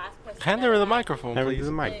knowing the last president Hand that her the had- microphone, Hand her please.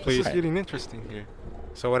 the mic, This please. is getting interesting here.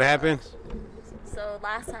 So what happened? So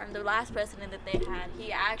the last president that they had,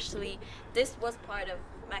 this was part of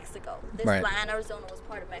Mexico. This Right. land, Arizona, was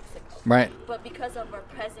part of Mexico. Right. But because of our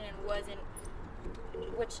president wasn't,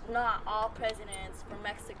 which not all presidents from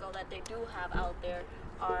Mexico that they do have out there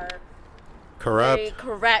are very Corrupt.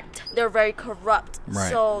 correct. They're very corrupt. Right.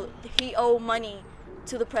 So he owed money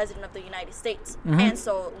to the president of the United States, Mm-hmm. and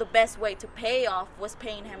so the best way to pay off was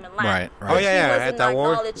paying him in land. Right, right. Oh, yeah, He yeah, wasn't at that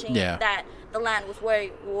war. acknowledging Yeah. that the land was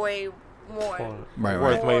way more. Right,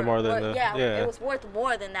 Worth right. way more than the. Yeah, Yeah. it was worth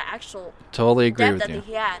more than the actual Totally agree debt with that you.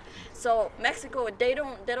 he had. So Mexico, they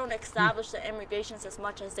don't establish the immigrations as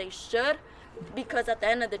much as they should, because at the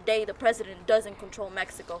end of the day, the president doesn't control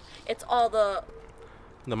Mexico. It's all the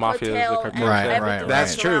The mafia is the cartel cartel. and Right, everything right,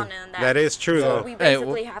 That's true. surrounding That is true, So though. we Hey,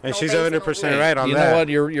 basically have And no she's base in 100% over right on You that. know what?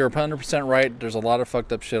 You're 100% right. There's a lot of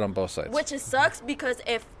fucked up shit on both sides. Which it sucks, because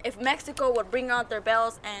if Mexico would bring out their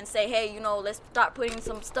bells and say, hey, let's start putting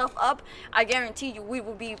some stuff up, I guarantee you we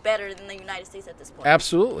would be better than the United States at this point.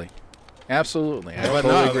 Absolutely. Absolutely. I But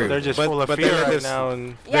totally no, agree. They're with just But- full of but they fear let right this- now,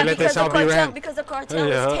 and Yeah, let this all be ran. because the cartel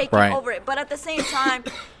Yeah. is taking Right. over it. But at the same time,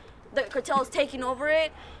 the cartel is taking over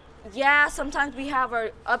it. Yeah, sometimes we have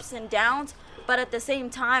our ups and downs, but at the same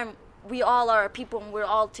time, we all are people and we're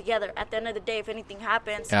all together. At the end of the day, if anything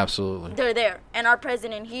happens, you. Absolutely. they're there. And our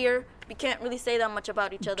president here, we can't really say that much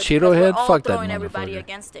about each other Cheeto because head? we're all Fuck that throwing everybody motherfucker.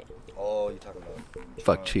 against it. Oh, you talking about?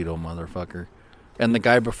 Fuck Cheeto, motherfucker. And the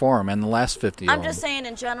guy before him, and the last 50 I'm of just them. saying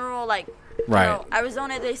in general, like, Right.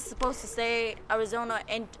 Arizona, they're supposed to say Arizona,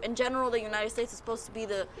 and in general, the United States is supposed to be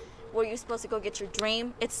where you're supposed to go get your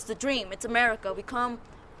dream. It's the dream. It's America. We come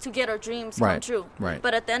to get our dreams come Right, true. right.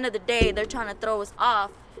 But at the end of the day, they're trying to throw us off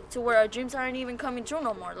to where our dreams aren't even coming true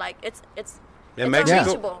no more. Like, it's In Mexico,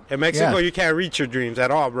 unreachable. in Mexico, Yeah. you can't reach your dreams at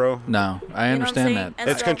all, bro. No, I You know what I'm understand saying? that. And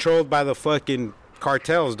It's so controlled by the fucking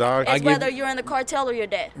cartels, dog. It's give- whether you're in the cartel or you're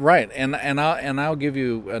dead. Right, and I'll give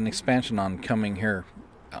you an expansion on coming here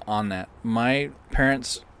on that. My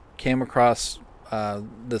parents came across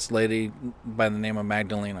this lady by the name of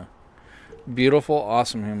Magdalena. Beautiful,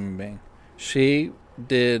 awesome human being. She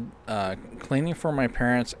did cleaning for my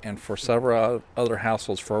parents and for several other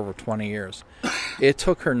households for over 20 years. It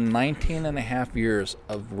took her 19 and a half years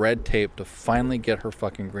of red tape to finally get her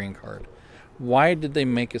fucking green card. Why did they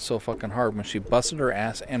make it so fucking hard when she busted her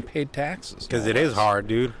ass and paid taxes? Because it is hard,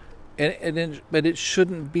 dude. But it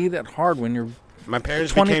shouldn't be that hard when you're My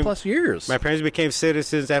parents 20 became plus years. my parents became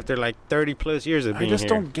citizens after like 30 plus years of I being just here.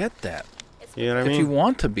 don't get that. It's You know what I If mean? you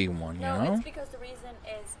want to be one, you No, know? it's because the reason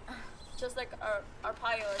is just like our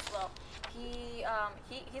Payo as well.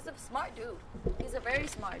 He's a smart dude. He's a very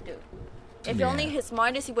smart dude. If Yeah. only his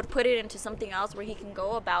smartness he would put it into something else where he can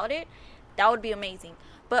go about it, that would be amazing.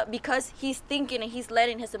 But because he's thinking and he's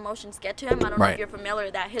letting his emotions get to him, I don't know Right. if you're familiar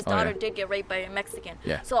that his Oh, daughter yeah. did get raped by a Mexican.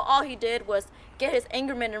 Yeah. So all he did was get his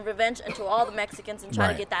angerment and revenge into all the Mexicans and try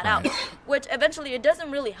Right, to get that right. out, which eventually it doesn't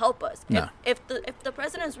really help us. No. If the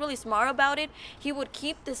president is really smart about it, he would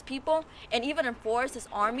keep these people and even enforce his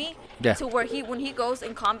army Yeah. to where when he goes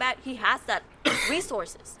in combat, he has that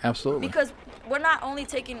resources. Absolutely. Because we're not only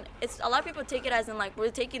taking a lot of people take it as in like we're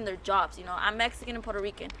taking their jobs. I'm Mexican and Puerto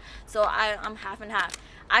Rican, so I'm half and half.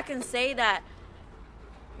 I can say that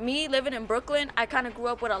me living in Brooklyn, I kind of grew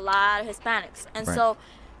up with a lot of Hispanics, and Right. so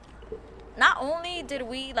not only did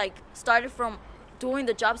we like started from doing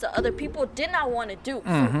the jobs that other people did not want to do.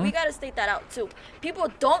 So we got to state that out too. People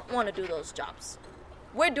don't want to do those jobs.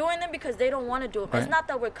 We're doing them because they don't want to do them. Right. It's not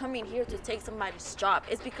that we're coming here to take somebody's job.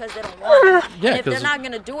 It's because they don't want it. Yeah, and if they're 'cause- not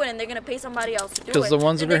going to do it and they're going to pay somebody else to do it, 'Cause the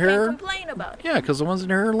ones then that are they here- can't complain about it. Yeah, because the ones in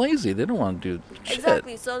here are lazy. They don't want to do shit.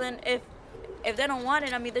 Exactly. So then if they don't want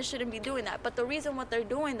it, I mean, they shouldn't be doing that. But the reason what they're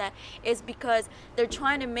doing that is because they're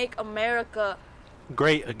trying to make America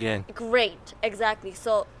great again. great. Exactly.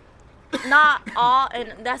 So not all,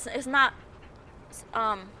 and it's not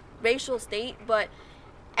racial state, but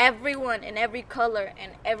everyone in every color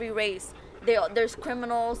and every race, there's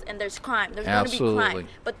criminals and there's crime. There's going to be Absolutely. crime,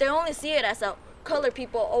 but they only see it as colored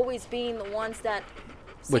people always being the ones that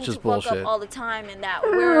seem Which is to fuck bullshit. up all the time, and that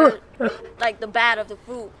we're like the bad of the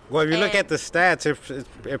food. Well, if you look And- at the stats,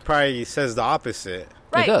 it probably says the opposite.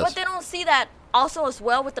 Right, does. but they don't see that also as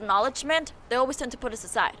well with acknowledgement. They always tend to put us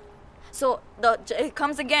aside. So it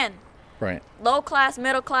comes again, Right. low class,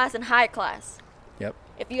 middle class, and high class. Yep.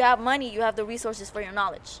 If you have money, you have the resources for your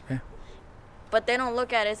knowledge. Yeah. But they don't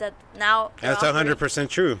look at it as that now. they're That's offering- 100%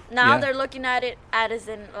 true. Now Yeah. they're looking at it as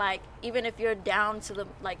in like even if you're down to the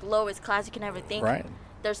like lowest class you can ever think. Right.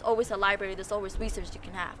 There's always a library. There's always research you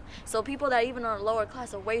can have. So people that even are lower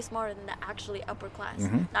class are way smarter than the actually upper class.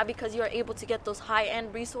 Mm-hmm. Not because you're able to get those high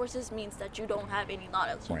end resources means that you don't have any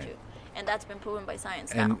knowledge in Right. you. and that's been proven by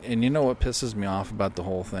science now. And you know what pisses me off about the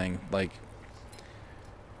whole thing? Like,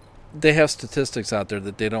 they have statistics out there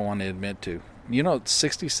that they don't want to admit to. You know,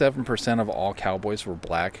 67% of all cowboys were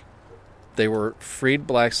black. They were freed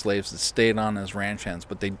black slaves that stayed on as ranch hands,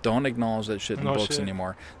 but they don't acknowledge that shit in books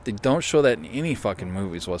anymore. They don't show that in any fucking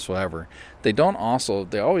movies whatsoever. They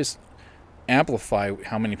always amplify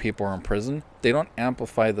how many people are in prison. They don't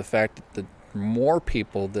amplify the fact that the more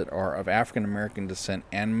people that are of African American descent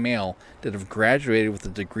and male that have graduated with a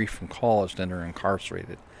degree from college than are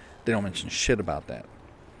incarcerated. They don't mention shit about that.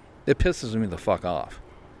 It pisses me the fuck off.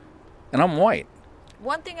 And I'm white.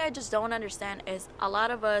 One thing I just don't understand is a lot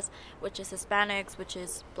of us, which is Hispanics, which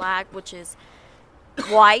is black, which is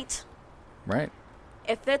white. Right.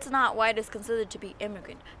 If it's not white, it's considered to be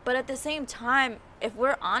immigrant. But at the same time, if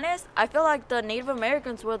we're honest, I feel like the Native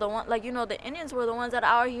Americans were the one, like, you know, the Indians were the ones that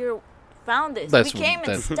out here found this. We came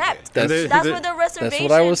and stepped. That's what the reservation. That's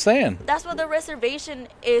what I was saying. That's what the reservation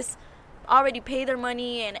is. Already pay their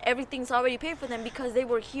money and everything's already paid for them because they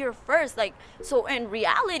were here first. Like, so in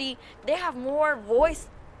reality, they have more voice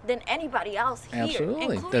than anybody else here.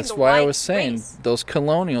 Absolutely. That's why I was saying those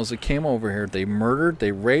colonials that came over here, they murdered,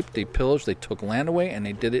 they raped, they pillaged, they took land away, and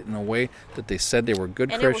they did it in a way that they said they were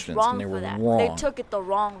good Christians, and they were wrong. They took it the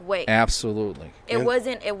wrong way. Absolutely. It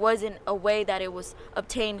wasn't a way that it was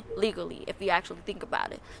obtained legally, if you actually think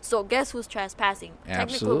about it. So guess who's trespassing?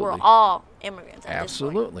 Absolutely. Technically, we're all immigrants at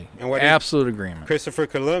Absolutely. this point. And what absolute agreement. Christopher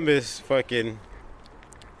Columbus fucking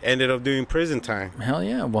ended up doing prison time. Hell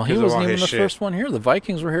yeah. Well, he wasn't even the first one here. The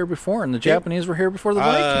Vikings were here before, and the Japanese were here before the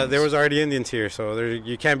Vikings. There was already Indians here, so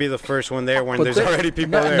you can't be the first one there when there's already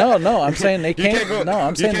people there. No, I'm saying they came.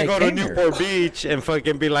 I'm saying they came here. You can't go to Newport Beach and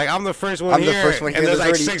fucking be like, I'm the first one here, and there's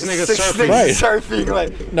like six niggas surfing.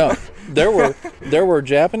 Like. No, there were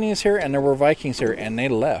Japanese here, and there were Vikings here, and they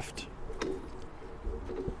left.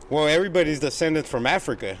 Well, everybody's descendants from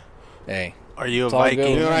Africa. Hey. Are you a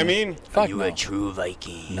Viking? You know what I mean? Are you a true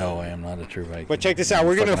Viking? No, I am not a true Viking. But check this out.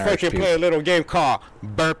 We're going to fucking play a little game called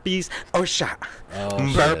Burpees or Shot.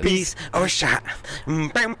 Burpees or Shot.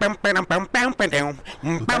 Burpees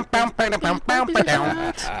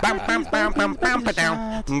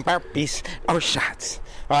or Shots.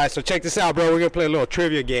 All right, so check this out, bro. We're going to play a little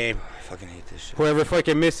trivia game. I fucking hate this shit. Whoever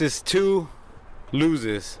fucking misses 2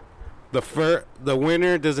 loses. The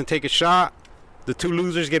winner doesn't take a shot. The 2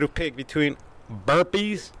 losers get to pick between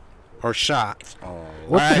burpees or shots.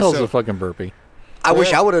 What the hell's a fucking burpee? I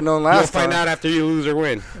wish I would have known last time. You'll find out after you lose or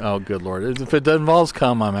win. Oh, good Lord. If it involves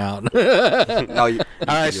cum, I'm out. All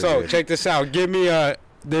right, so check this out. Give me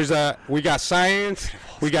we got science,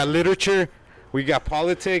 we got literature, we got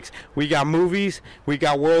politics, we got movies, we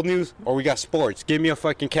got world news, or we got sports. Give me a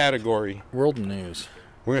fucking category. World news.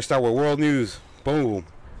 We're going to start with world news. Boom.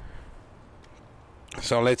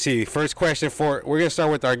 So let's see. First question we're going to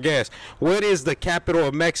start with our guest. What is the capital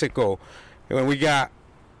of Mexico? And we got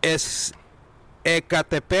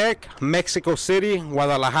Ecatepec, Mexico City,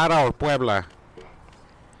 Guadalajara, or Puebla.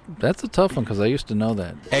 That's a tough one because I used to know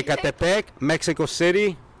that. Ecatepec, Mexico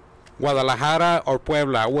City, Guadalajara, or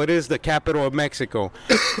Puebla. What is the capital of Mexico?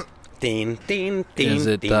 Is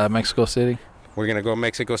it Mexico City? We're going to go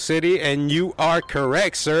Mexico City, and you are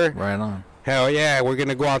correct, sir. Right on. Hell yeah. We're going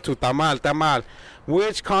to go on to Tamal.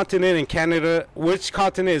 Which continent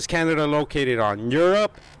is Canada located on?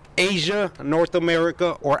 Europe, Asia, North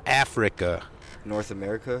America, or Africa? North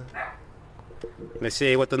America. Let's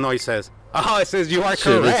see what the noise says. Oh, it says you are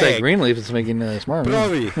Shit, correct. it's like Greenleaf is making smart.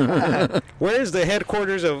 Brody, where is the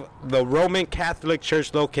headquarters of the Roman Catholic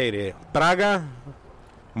Church located? Praga,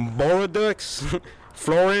 Bordeaux,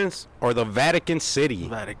 Florence, or the Vatican City?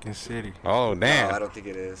 Vatican City. Oh, damn. No, I don't think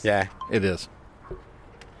it is. Yeah. It is.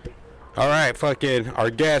 All right, fucking our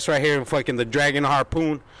guest right here, fucking the Dragon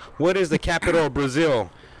Harpoon. What is the capital of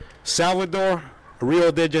Brazil? Salvador,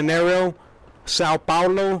 Rio de Janeiro, Sao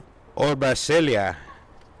Paulo, or Brasilia?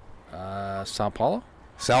 Sao Paulo?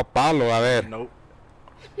 Sao Paulo, a ver. Nope.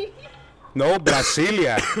 No,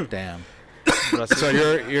 Brasilia. Damn. So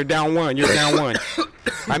you're down 1. You're down 1.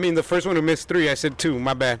 I mean, the first one who missed 3, I said 2.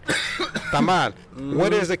 My bad. Tamal,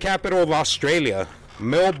 what is the capital of Australia?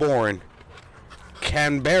 Melbourne,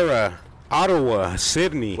 Canberra, Ottawa,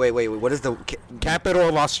 Sydney. Wait. What is the Capital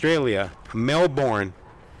of Australia? Melbourne,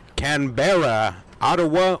 Canberra,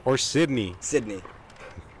 Ottawa, or Sydney? Sydney.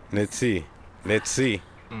 Let's see.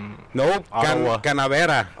 Nope. Ottawa.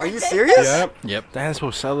 Canberra. Are you serious? Yep. That's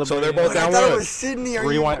what celebrate. So they're both I down thought it 1. was Sydney.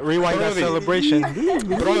 Rewind that Brody. celebration.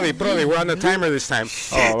 Brody, we're on the timer this time.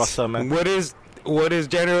 Oh, what's up, man? What is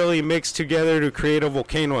generally mixed together to create a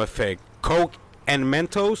volcano effect? Coke and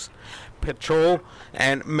Mentos, petrol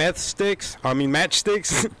and matchsticks,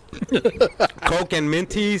 Coke and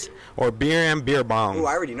Minties, or beer and beer bong? Ooh,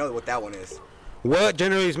 I already know what that one is. What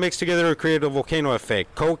generally is mixed together to create a volcano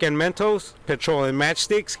effect? Coke and Mentos, petrol and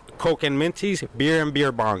matchsticks, Coke and Minties, beer and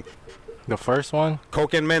beer bong. The first one?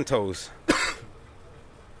 Coke and Mentos.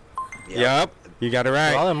 Yup, you got it All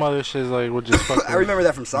right. them other shits like would just fucking. I remember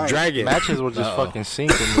that from science. Dragon. Matches would just fucking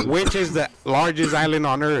sink in the. Which is the largest island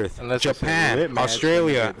on Earth? Unless it's a Japan, lit match,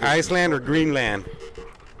 Australia, then it's- Iceland, or Greenland?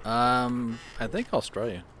 I think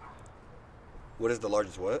Australia. What is the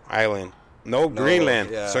largest what? Island. No, Greenland.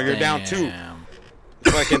 yeah. So you're down 2. Damn.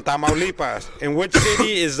 Fucking Tamaulipas. In which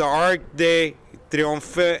city is the Arc de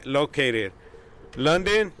Triomphe located?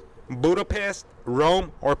 London, Budapest,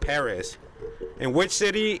 Rome, or Paris? In which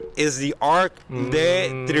city is the Arc de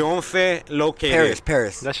Triomphe located?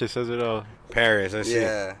 Paris. That shit says it all. Paris. Let's see.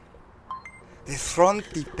 Yeah. The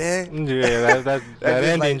frontier. Yeah, that just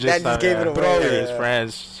ending like- just that just gave it away, Bro, yeah. his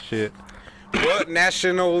friends shit. What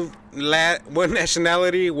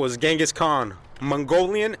nationality was Genghis Khan?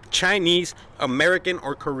 Mongolian, Chinese, American,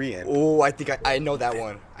 or Korean? Oh, I think I know that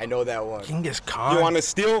one. I know that one. Genghis Khan. You want to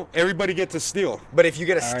steal? Everybody gets a steal. But if you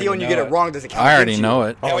get a steal and you get it wrong, does it count? I already against you? know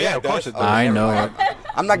it. Oh, yeah, yeah, of course it does. I know it.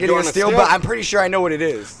 I'm not You getting a wanna steal, steal? but I'm pretty sure I know what it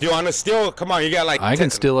is. Do you want to steal? Come on, you got like. I can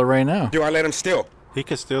steal it right now. Do you want to let him steal? He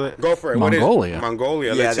could steal it. Go for it. Mongolia. What is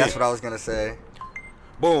Mongolia? Yeah, Let's that's see. what I was gonna say.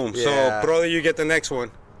 Boom. Yeah. So, brother, you get the next one.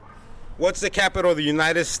 What's the capital of the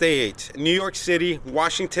United States? New York City,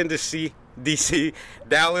 Washington, D.C.,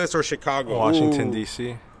 Dallas, or Chicago? Washington, Ooh.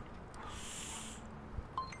 D.C.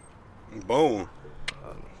 Boom.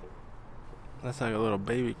 That's like a little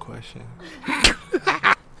baby question.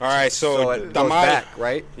 All right, so, So it goes Damari- back,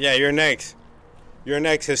 right? Yeah, you're next. You're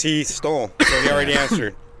next because he stole. So he already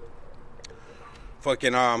answered.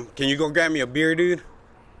 Fucking, can you go grab me a beer, dude?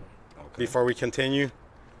 Before we continue?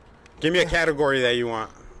 Give me a category that you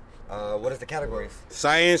want. What is the categories?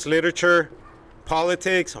 Science, literature,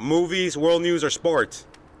 politics, movies, world news, or sports?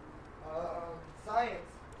 Science.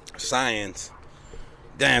 Science.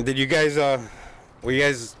 Damn, did you guys, were you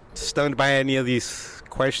guys stunned by any of these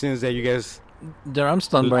questions that you guys... Dude, I'm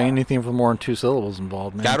stunned by anything with more than 2 syllables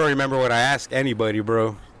involved, man. I don't remember what I asked anybody,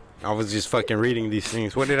 bro. I was just fucking reading these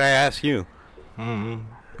things. What did I ask you?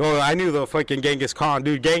 Well, I knew the fucking Genghis Khan.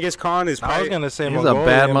 Dude, Genghis Khan is I was probably... gonna say He's a Mongolian,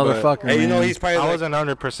 bad but motherfucker, Hey, you know, man. he's probably I like, wasn't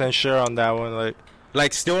 100% sure on that one.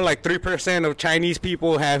 Like, still like 3% of Chinese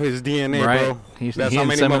people have his DNA, right? bro. He That's how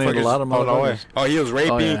many inseminated a motherfuckers... lot of Oh, no way. motherfuckers. Oh, he was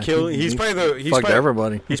raping, Oh, yeah. killing. He's He probably the... He's fucked probably,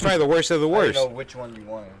 everybody. He's probably the worst of the I worst. don't know which one you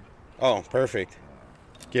want. Oh, perfect.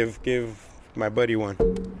 Give my buddy one.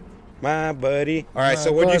 My buddy. All right,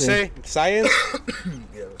 so what'd you buddy. say? Science?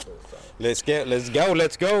 Yeah, let's go.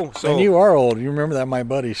 Let's go. So, And you are old. You remember that my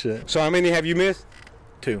buddy shit. so how many have you missed?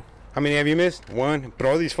 2. How many have you missed? 1.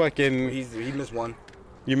 Brody's fucking... He missed one.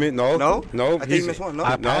 You missed... No. No? No. I think he missed one. No.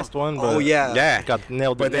 I passed one, but Oh yeah. Yeah. got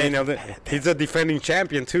nailed. But they know that he's a defending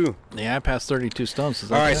champion, too. Yeah, I passed 32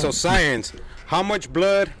 stones. All right, so science. How much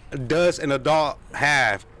blood does an adult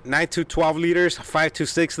have? 9 to 12 liters, 5 to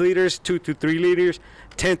 6 liters, 2 to 3 liters,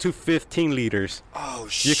 10 to 15 liters. Oh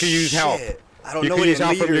shit. You can use help. I don't You know can it use in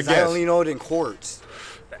help from your liters. I guess. only know it in quarts.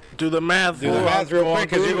 Do the math. Do the math real quick,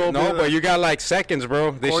 cause but you got like seconds,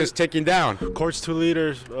 bro. This Court- just ticking down. Quarts 2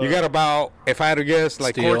 liters. You got about, if I had to guess,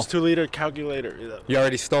 like Steal. quarts 2 liter calculator. you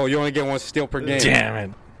already stole. You only get 1 steal per game. Damn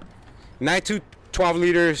it. 9 to 12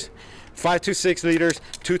 liters, 5 to 6 liters,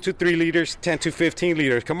 2 to 3 liters, 10 to 15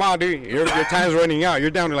 liters. Come on, dude. Your time's running out.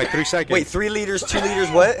 You're down to like 3 seconds. Wait, 3 liters, 2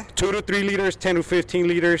 liters, what? 2 to 3 liters, 10 to 15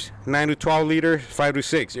 liters, 9 to 12 liters, 5 to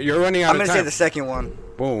 6. You're running out I'm of gonna time. say the second one.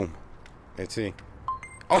 Boom. Let's see.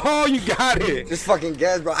 Oh, you got it. Just fucking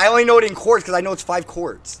guess, bro. I only know it in quarts because I know it's 5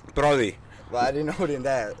 quarts. Brody, But I didn't know it in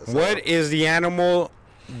that. So. what is the animal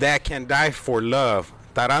that can die for love?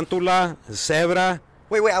 Tarantula, zebra,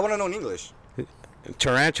 Wait, I want to know in English.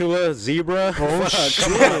 tarantula, zebra. Oh, shit.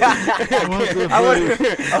 I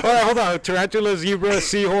wanna, Hold on. Tarantula, zebra,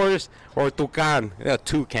 seahorse, or toucan?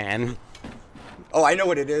 Toucan. oh, I know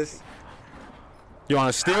what it is. You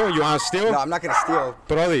want to steal? No, I'm not gonna steal.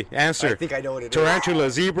 Brody, answer. I think I know what it is. Tarantula,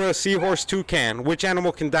 zebra, seahorse, toucan. Which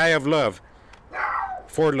animal can die of love?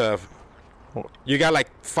 For love. You got like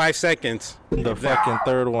 5 seconds. The fucking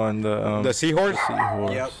third one. The seahorse?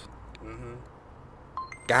 seahorse. Yep.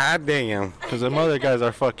 God damn. Because them other guys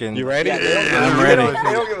are fucking. You ready? Yeah, they don't, I'm they ready. don't-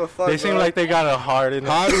 they don't give a fuck. They seem bro. like they got a heart in it.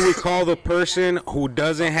 How do we call the person who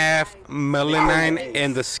doesn't have melanin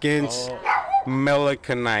in the skin's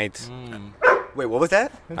melanocytes? Wait, what was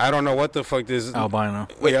that? I don't know what the fuck this. Albino.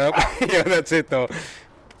 Yep. Yeah, that's it though.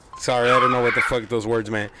 Sorry, I don't know what the fuck those words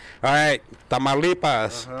meant. All right,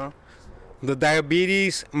 Tamaulipas. The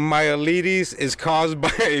diabetes mellitus is caused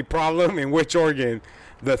by a problem in which organ?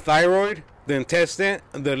 The thyroid, the intestine,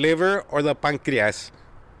 the liver, or the pancreas?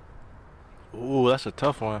 Ooh, that's a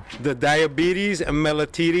tough one. The diabetes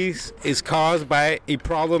mellitus is caused by a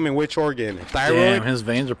problem in which organ? Damn, Thyroid, his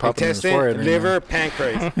veins are popping in his intestine, forehead. right liver, now.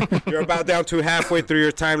 pancreas. You're about down to halfway through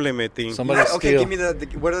your time limit thing. Somebody Okay, steal. give me the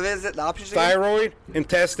what is it? The options again? Thyroid,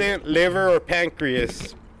 intestine, liver, or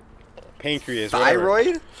pancreas? Pancreas. whatever.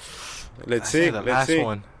 Thyroid? Let's I see. say the Let's last see.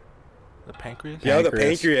 one. The pancreas? Yeah, the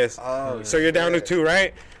Pancreas. pancreas. Oh, So you're down to shit. 2,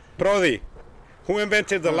 right? Brody, who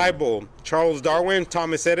invented the light bulb? Charles Darwin,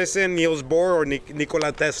 Thomas Edison, Niels Bohr, or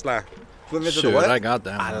Nikola Tesla? Who invented Shoot, the what? I got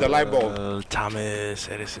that. The light bulb. Thomas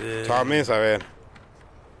Edison. Thomas, a ver.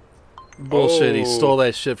 Bullshit. He Oh. stole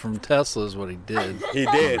that shit from Tesla. Is what he did. He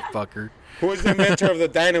did. Fucker. Who is the inventor of the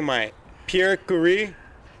dynamite? Pierre Curie,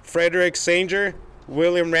 Frederick Sanger,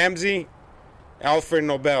 William Ramsey, Alfred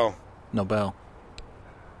Nobel. Nobel.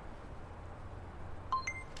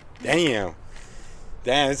 Damn.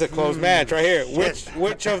 Damn, it's a close match right here.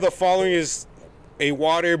 Which of the following is a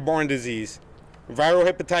waterborne disease? Viral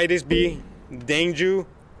hepatitis B, dengue,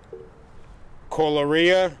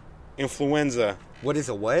 cholera, influenza. What is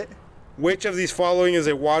a what? Which of these following is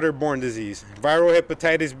a waterborne disease? Viral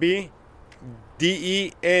hepatitis B,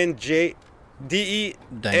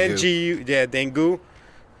 D-E-N-G-U, yeah, dengue,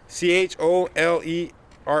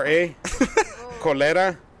 C-H-O-L-E-R-A,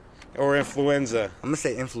 cholera, or influenza? I'm gonna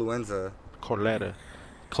say influenza. Cholera.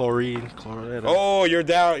 Chlorella. Oh, you're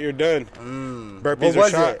down. You're done. Burpees What or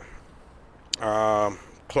was shot? it?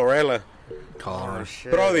 Chlorella. Cholera.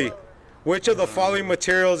 Shit. Brody, which of the following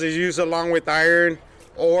materials is used along with iron,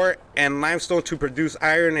 ore, and limestone to produce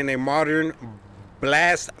iron in a modern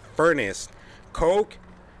blast furnace? Coke,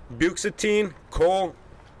 buxatine, coal,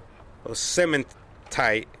 or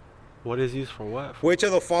cementite? What is used for what? Which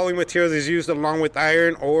of the following materials is used along with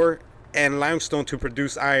iron, ore, and limestone to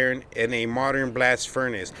produce iron in a modern blast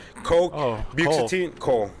furnace? Coke, Oh, buxatine,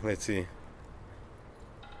 coal. Let's see.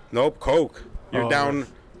 Nope, Coke. You're Oh. down.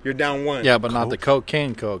 You're down 1. Yeah, but not the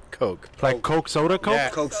cocaine Coke. Like Coke soda Coke? Yeah.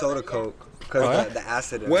 Coke soda Coke. Because the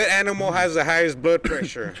acid in What it. animal has the highest blood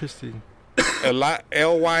pressure? Interesting.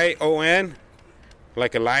 Lyon,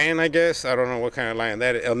 like a lion, I guess. I don't know what kind of lion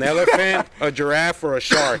that is. An elephant, a giraffe, or a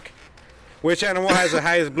shark? Which animal has the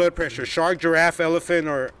highest blood pressure? Shark, giraffe, elephant,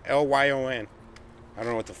 or Lyon? I don't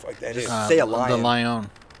know what the fuck that is. Say a lion. The lion,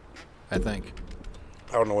 I think.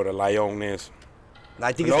 I don't know what a lion is.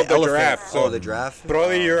 I think No, it's the the elephant. giraffe. Oh, So- the giraffe?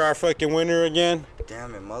 Brody, you're our fucking winner again.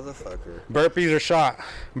 Damn it, motherfucker. Burpees or shot?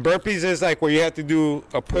 Burpees is like where you have to do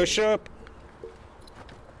a push-up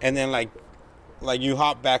and then like you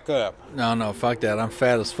hop back up. No, fuck that. I'm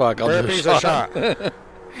fat as fuck. I'll do a Burpees or shot?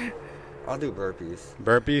 I'll do burpees.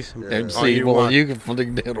 Burpees? And Oh, see, you well, want- you can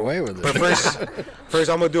fucking get away with But it. first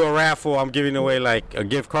I'm gonna do a raffle. I'm giving away like a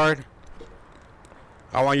gift card.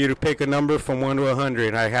 I want you to pick a number from 1 to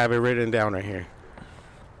 100. I have it written down right here.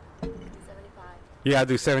 75. You gotta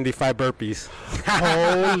do 75 burpees.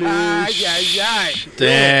 Holy yeah.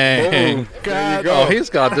 Dang. There you Oh, go. he's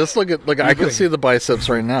got this. Look, I can see the biceps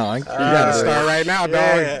right now. You gotta start right now, dog.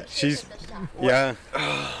 Yeah. She's, yeah.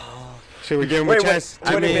 Should we give him Wait, a chance?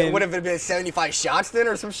 what if it been 75 shots then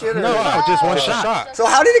or some shit? Or No, just one shot. So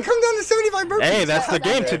how did it come down to 75 burpees? Hey, that's the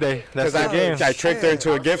game today. That's the game. I tricked her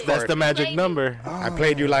into a gift That's card. the magic number. I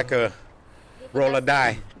played you like a roll a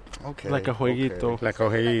die, Okay. Like a jueguito. like a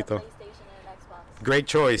jueguito. PlayStation and Xbox. Great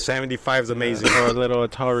choice. 75 is amazing. Or a little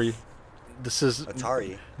Atari. This is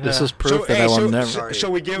Atari. this is proof that I will never.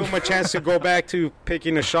 Shall we give him a chance to go back to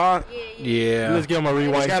picking a shot? Yeah. Let's give him a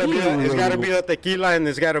rewind. It's gotta be a tequila and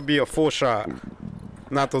it's gotta be a full shot,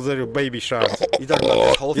 not those little baby shots. You talking about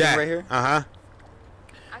this whole thing Yeah. right here? Uh huh.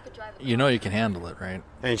 I could drive a You know you can handle it, right?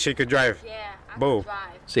 And she could drive. Yeah, I Boom. could drive.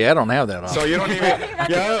 See, I don't have that. So On. you don't even.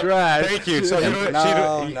 Yeah. Thank you. So you don't, she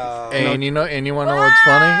No, don't, no. And you want to know what's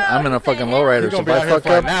funny? I'm in a fucking lowrider. You're So gonna if be I out here fuck for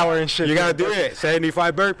an up, hour and shit. You gotta do it.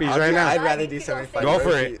 75 burpees right now. I'd rather do 75 Go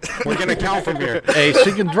for burpees. it. We're gonna count from here. hey,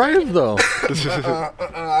 she can drive though.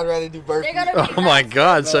 I'd rather do They're burpees. gonna be Oh my nice.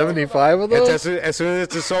 God, 75 of It's those. as soon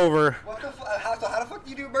as it's over, What the how the fuck do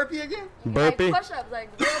you do a burpee again? burpee. Like push-ups, like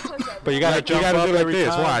real push-ups. But you gotta Like jump do up it like every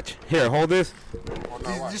this. time. Watch. Here, hold this.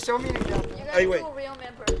 Just show me the jump. You gotta Hey, do wait. a real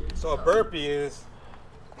man burpee. So a burpee is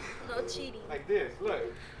No cheating. like this. Look.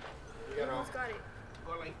 You gotta Who's got it?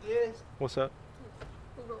 go like this. What's up?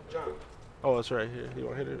 Who wrote it? Jump. Oh, it's right here. You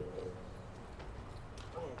want to hit it?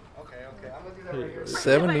 Okay. I'm gonna do that right here.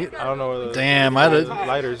 70. I don't know where the Damn, I did.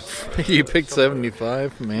 lighters. You picked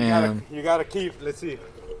 75, man. You gotta keep. Let's see.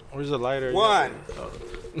 Where's the lighter? 1,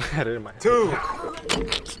 I had it in my 2,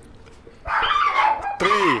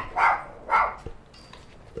 3,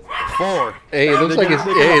 4. Hey, it looks like he's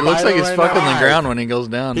right fucking now. the ground when he goes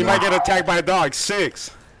down. He bro. might get attacked by a dog.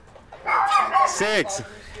 6. 6.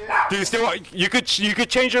 Do you still? You could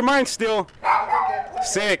change your mind still.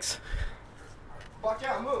 6.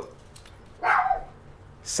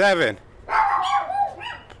 7.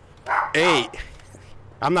 8.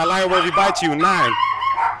 I'm not liable if he bites you. 9.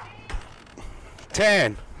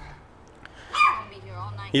 10.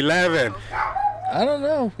 11. I don't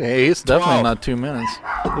know. Hey, it's definitely 12. not 2 minutes.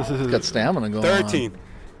 He's got stamina going 13.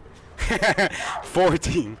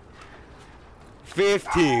 14.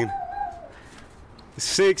 15.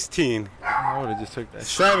 16. I would have just took that.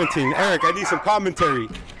 17. Eric, I need some commentary.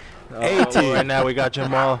 18. Right now we got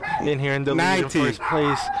Jamal in here in the lead in 19. first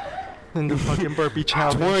place in the fucking burpee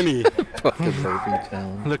challenge. 20. on. Fucking burpee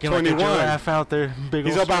challenge. Looking like a 21. giraffe out there. Big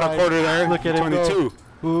He's old about a stride. quarter there. Look at him 22.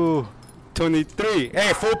 go. Ooh. 23.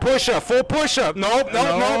 Hey, full push-up. Full push-up. Nope.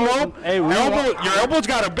 No. Hey, your elbow's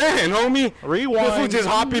got to bend, homie. Rewind. This fool just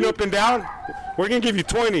hopping up and down. We're going to give you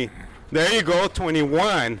 20. There you go.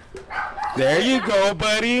 21. There you go,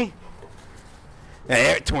 buddy.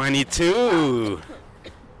 There, 22.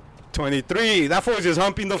 23. That fool's just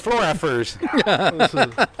humping the floor at first.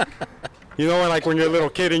 You know, like when you're a little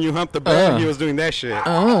kid and you hump the bed, he was doing that shit.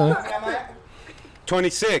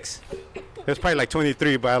 26. It was probably like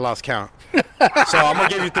 23, but I lost count. So I'm going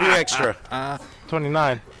to give you 3 extra.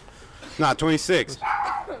 29. Nah, 26.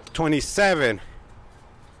 27.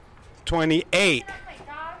 28.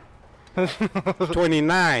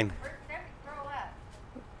 29.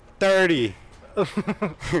 30.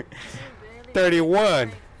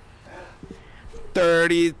 31.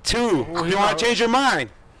 32. Do you want to change your mind?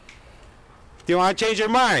 Do you want to change your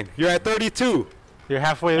mind? You're at 32. You're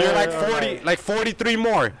halfway there. You're like 40, like 43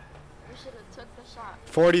 more. You should have took the shot.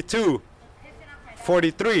 42.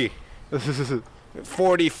 43.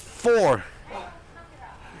 44.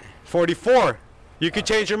 44. You could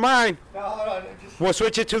change your mind. We'll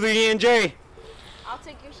switch it to the E&J. I'll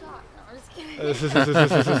take your shot. No, I'm just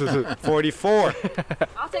kidding. 44.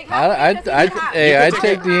 I'll take half. I'd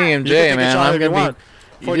take the EMJ, take a man. shot I'm if you gonna want.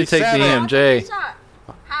 be. You can take the 47. EMJ. Shot.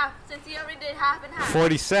 Half, since you already did half and half.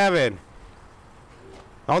 47.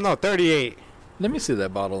 Oh no, 38. Let me see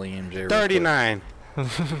that bottle of EMJ. real quick. 39.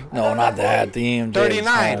 No, not that. The EMJ.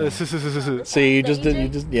 39. is small. See, you just did. You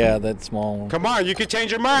just that small one. Come on, you can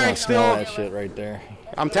change your I mind smell still. that shit right there.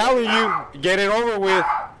 I'm telling you, get it over with.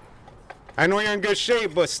 I know you're in good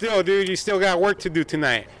shape, but still, dude, you still got work to do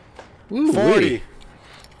tonight. Ooh, 40.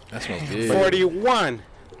 That smells good. 41.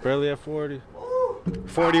 Barely at 40.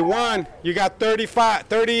 41. You got 35,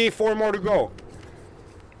 34 more to go.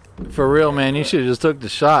 For real, man. You should have just took the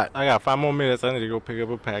shot. I got 5 more minutes. I need to go pick up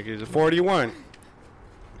a package. 41.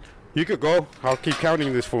 You could go. I'll keep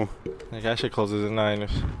counting this fool. Like I should close it at 9.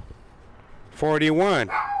 41.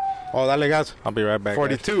 Oh, dale gas. I'll be right back.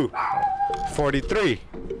 42. 43.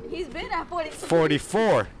 He's been at 40.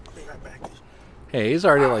 44. Hey, he's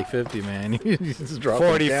already like 50, man. He's just dropping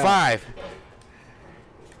it down. 45.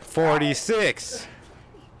 46.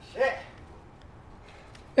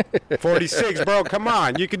 46, bro. Come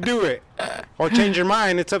on. You can do it. Or change your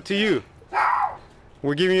mind. It's up to you.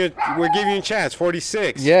 We're giving you a chance.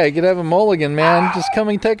 46. Yeah, you could have a mulligan, man. Just come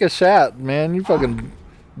and take a shot, man. You fucking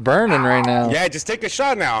burning right now. Yeah, just take a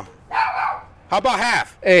shot now. How about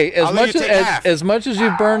half? Hey, I'll let you take half. as much as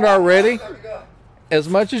you've burned already, you'll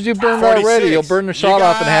 46. burn the shot You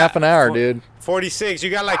off in got half an hour, dude. 46. You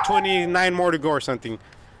got like 29 more to go or something.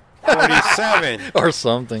 47. Or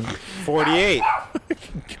something. 48.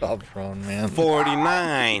 Cabron, man.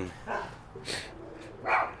 49.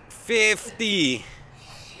 50.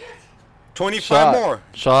 25 Shot. more.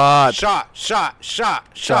 Shot. Shot.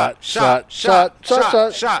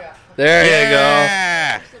 There you go.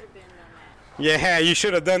 Yeah. Yeah, you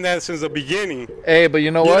should have done that since the beginning. Hey, but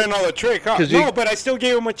you know You what? didn't know the trick, huh? 'Cause you- No, but I still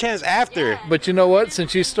gave him a chance after. But you know what?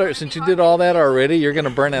 Since you did all that already, you're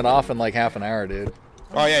gonna burn it off in like half an hour, dude.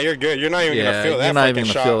 Oh yeah, you're good. You're not even gonna feel that. you're not fucking even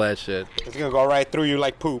gonna shot. feel that shit. It's gonna go right through you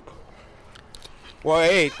like poop. Well,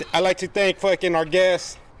 hey, I'd like to thank fucking our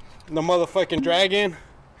guest, the motherfucking Dragon,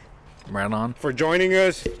 Right on. for joining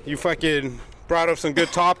us. You fucking brought up some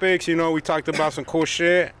good topics. You know, we talked about some cool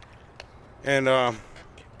shit. And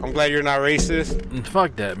I'm glad you're not racist.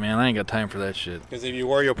 Fuck that, man. I ain't got time for that shit. Because if you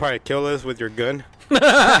were, you'll probably kill us with your gun.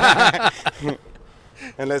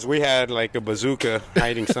 Unless we had like a bazooka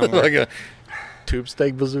hiding somewhere. Like a tube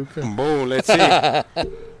steak bazooka. Boom, let's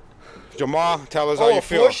see. Jamal, tell us how you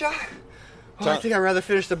feel. 4 shot? Oh, I think I'd rather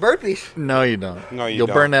finish the burpees. No, you don't. No, you You'll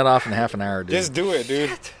don't. burn that off in half an hour, dude. Just do it,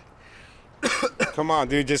 dude. Come on,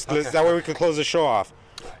 dude. That way we can close the show off.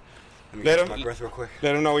 me Let catch him- my breath real quick.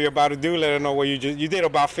 Let them know what you're about to do. Let them know what you did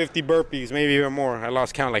about 50 burpees, maybe even more. I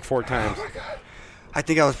lost count like 4 times. I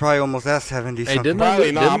think I was probably almost at 70 Hey, something. didn't I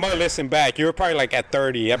Probably lo- no. didn't- I'm gonna listen back. You were probably like at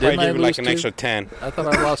 30. I probably Didn't I gave you like lose an two? extra 10. I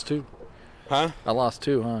thought I lost 2. Huh? I lost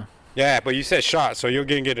 2, huh? Yeah, but you said shot, so you're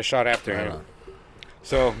gonna get a shot after Right him. on.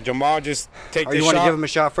 So Jamal, just take Oh, the you shot. want to give him a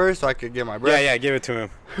shot first so I could get my breath? Yeah, give it to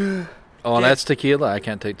him. Oh, Yeah. that's tequila. I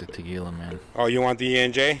can't take the tequila, man. Oh, you want the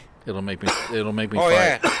ENJ? It'll make me. It'll make me. Oh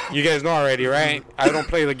fight. yeah, you guys know already, right? I don't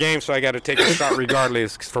play the game, so I got to take a shot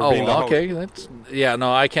regardless for being the Oh, host. okay. That's yeah.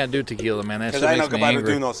 No, I can't do tequila, man. That Because shit I makes know me about to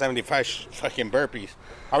angry. do no 75 fucking burpees.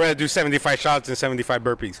 I'd rather do 75 shots than 75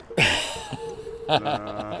 burpees.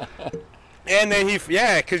 And then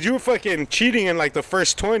because you were fucking cheating in like the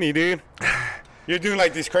first 20, dude. You're doing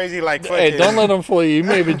like these crazy like fucking. Hey, don't let him fool you. He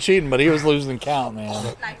may have been cheating, but he was losing count,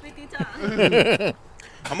 man. Like 50 times.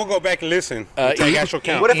 I'm gonna go back and listen. Take actual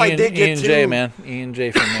count. What if I did get E and J, two? man? E and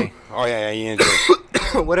J for me. Oh yeah,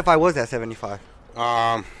 ENJ. What if I was at 75?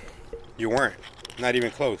 You weren't. Not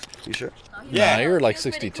even close. You sure? Yeah. Nah, you were like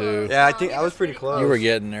You're pretty 62. close. Yeah, I think I was pretty close. You were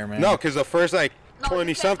getting there, man. No, because the first like No, 20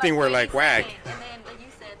 you said, something were like 37, whack. And then like you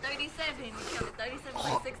said 37. You counted 37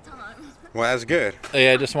 like 6 times. Well, that's good.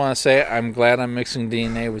 Hey, I just want to say I'm glad I'm mixing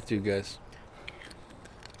DNA with you guys.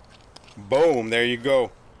 Boom. There you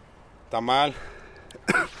go. Tamal.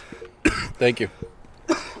 Thank you.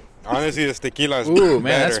 Honestly, this tequila is Ooh, man,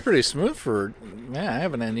 better. that's pretty smooth for. Man, I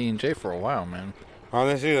haven't had E and J for a while, man.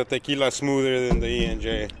 Honestly, the tequila is smoother than the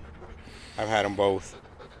ENJ. I've had them both.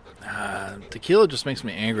 Tequila just makes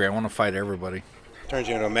me angry. I want to fight everybody. Turns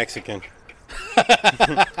you into a Mexican.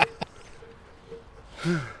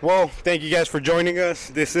 Well, thank you guys for joining us.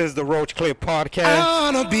 This is the Roach Clip Podcast.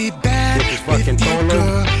 I wanna be bad This is fucking with you, Tolo.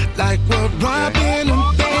 girl, like we're robbing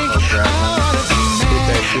a bank. I wanna be Hit that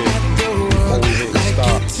mad shit at the before world, we hit like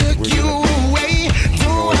stop. it took We're you gonna away.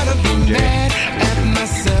 Don't wanna be ENJ. mad at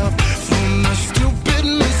myself for my stupid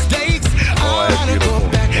mistakes. I that's wanna go beautiful.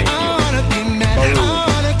 back. Thank I you. wanna be mad. I Boom.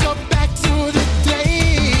 wanna go back to the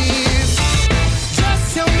days. Just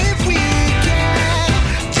tell me we can,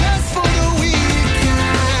 just for the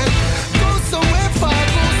weekend. Go somewhere far,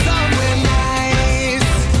 go somewhere nice.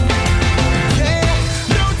 Yeah,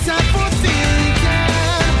 no time for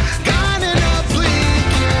thinking. Gone in a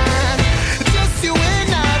blinking. Just you and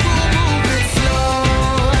I will move it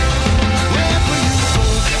slow. Wherever you go,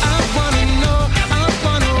 I wanna know. I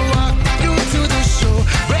wanna walk you to the show.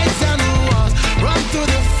 Break down the walls, run through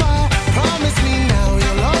the fire. Promise me now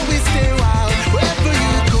you'll always stay wild. Wherever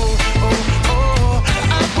you go, oh oh,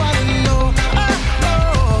 I wanna know. Oh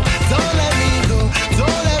oh, don't let me go.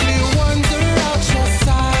 Don't let me wander out your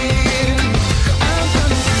side. I'm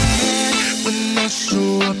gonna be mad when I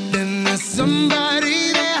show up and there's somebody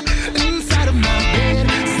there inside of my bed,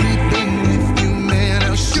 sleeping with you, man.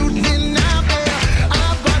 I'm shooting out there. I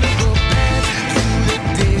wanna go back to the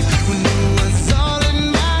days when it was all in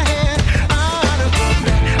my head. I wanna go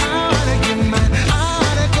back. I wanna get mine. I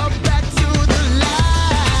wanna go back to the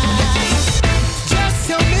light. Just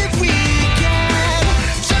tell me we can,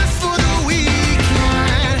 just for the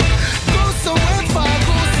weekend. Go somewhere far,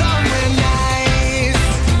 go somewhere nice.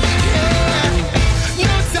 Yeah,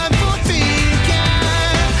 no time for thinking.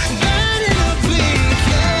 Not in a blink,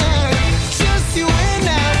 yeah. Just you and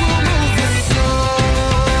I will move it slow.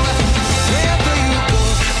 Wherever you go,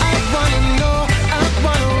 I wanna know. I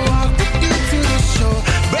wanna walk with you to the show.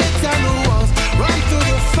 Break down the walls, run through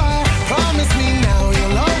the fire. Promise me now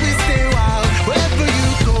you'll always stay wild. Wherever you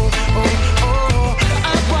go, oh oh,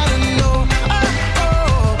 I wanna know. Oh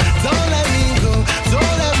oh, don't let me go.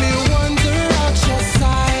 Don't let me wander out your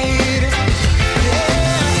side.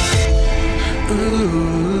 Yeah.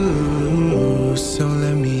 Ooh, so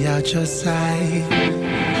let me out your sight.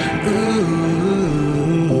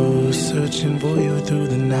 Ooh, searching for you through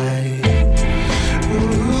the night.